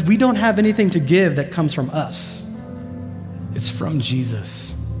 Because we don't have anything to give that comes from us. It's from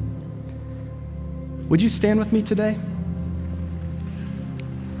Jesus. Would you stand with me today?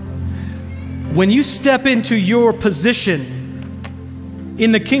 When you step into your position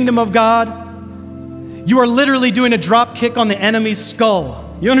in the kingdom of God, you are literally doing a drop kick on the enemy's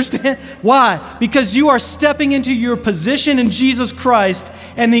skull. You understand? Why? Because you are stepping into your position in Jesus Christ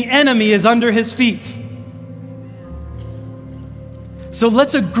and the enemy is under His feet. So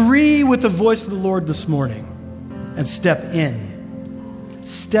let's agree with the voice of the Lord this morning and step in.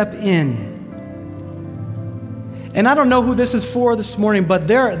 Step in. And I don't know who this is for this morning, but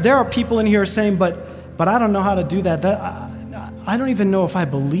there are people in here saying, but I don't know how to do that. I don't even know if I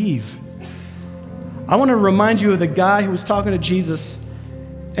believe. I want to remind you of the guy who was talking to Jesus,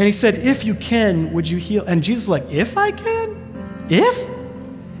 and he said, if you can, would you heal? And Jesus is like, if I can? If?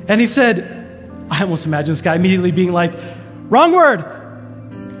 And he said, I almost imagine this guy immediately being like, wrong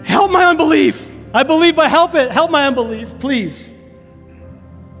word. Help my unbelief. I believe, but help it. Help my unbelief, please.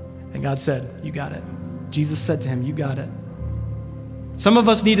 And God said, you got it. Jesus said to him, you got it. Some of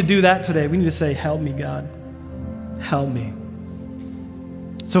us need to do that today. We need to say, help me, God. Help me.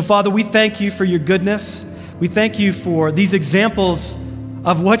 So, Father, we thank you for your goodness. We thank you for these examples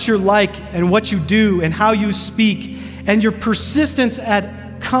of what you're like and what you do and how you speak and your persistence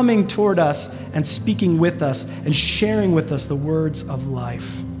at coming toward us and speaking with us and sharing with us the words of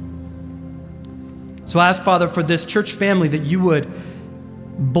life. So I ask, Father, for this church family that you would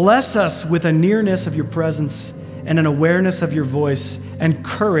bless us with a nearness of your presence and an awareness of your voice and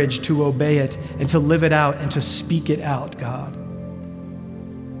courage to obey it and to live it out and to speak it out, God.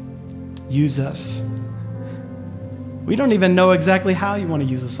 Use us. We don't even know exactly how you want to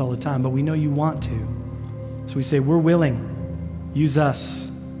use us all the time, but we know you want to. So we say, we're willing. Use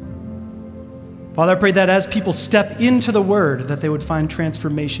us. Father, I pray that as people step into the word, that they would find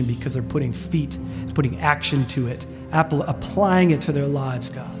transformation because they're putting feet, putting action to it, applying it to their lives,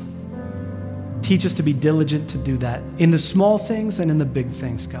 God. Teach us to be diligent to do that in the small things and in the big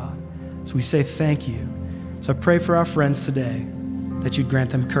things, God. So we say thank you. So I pray for our friends today that you'd grant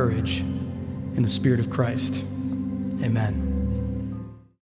them courage in the Spirit of Christ. Amen.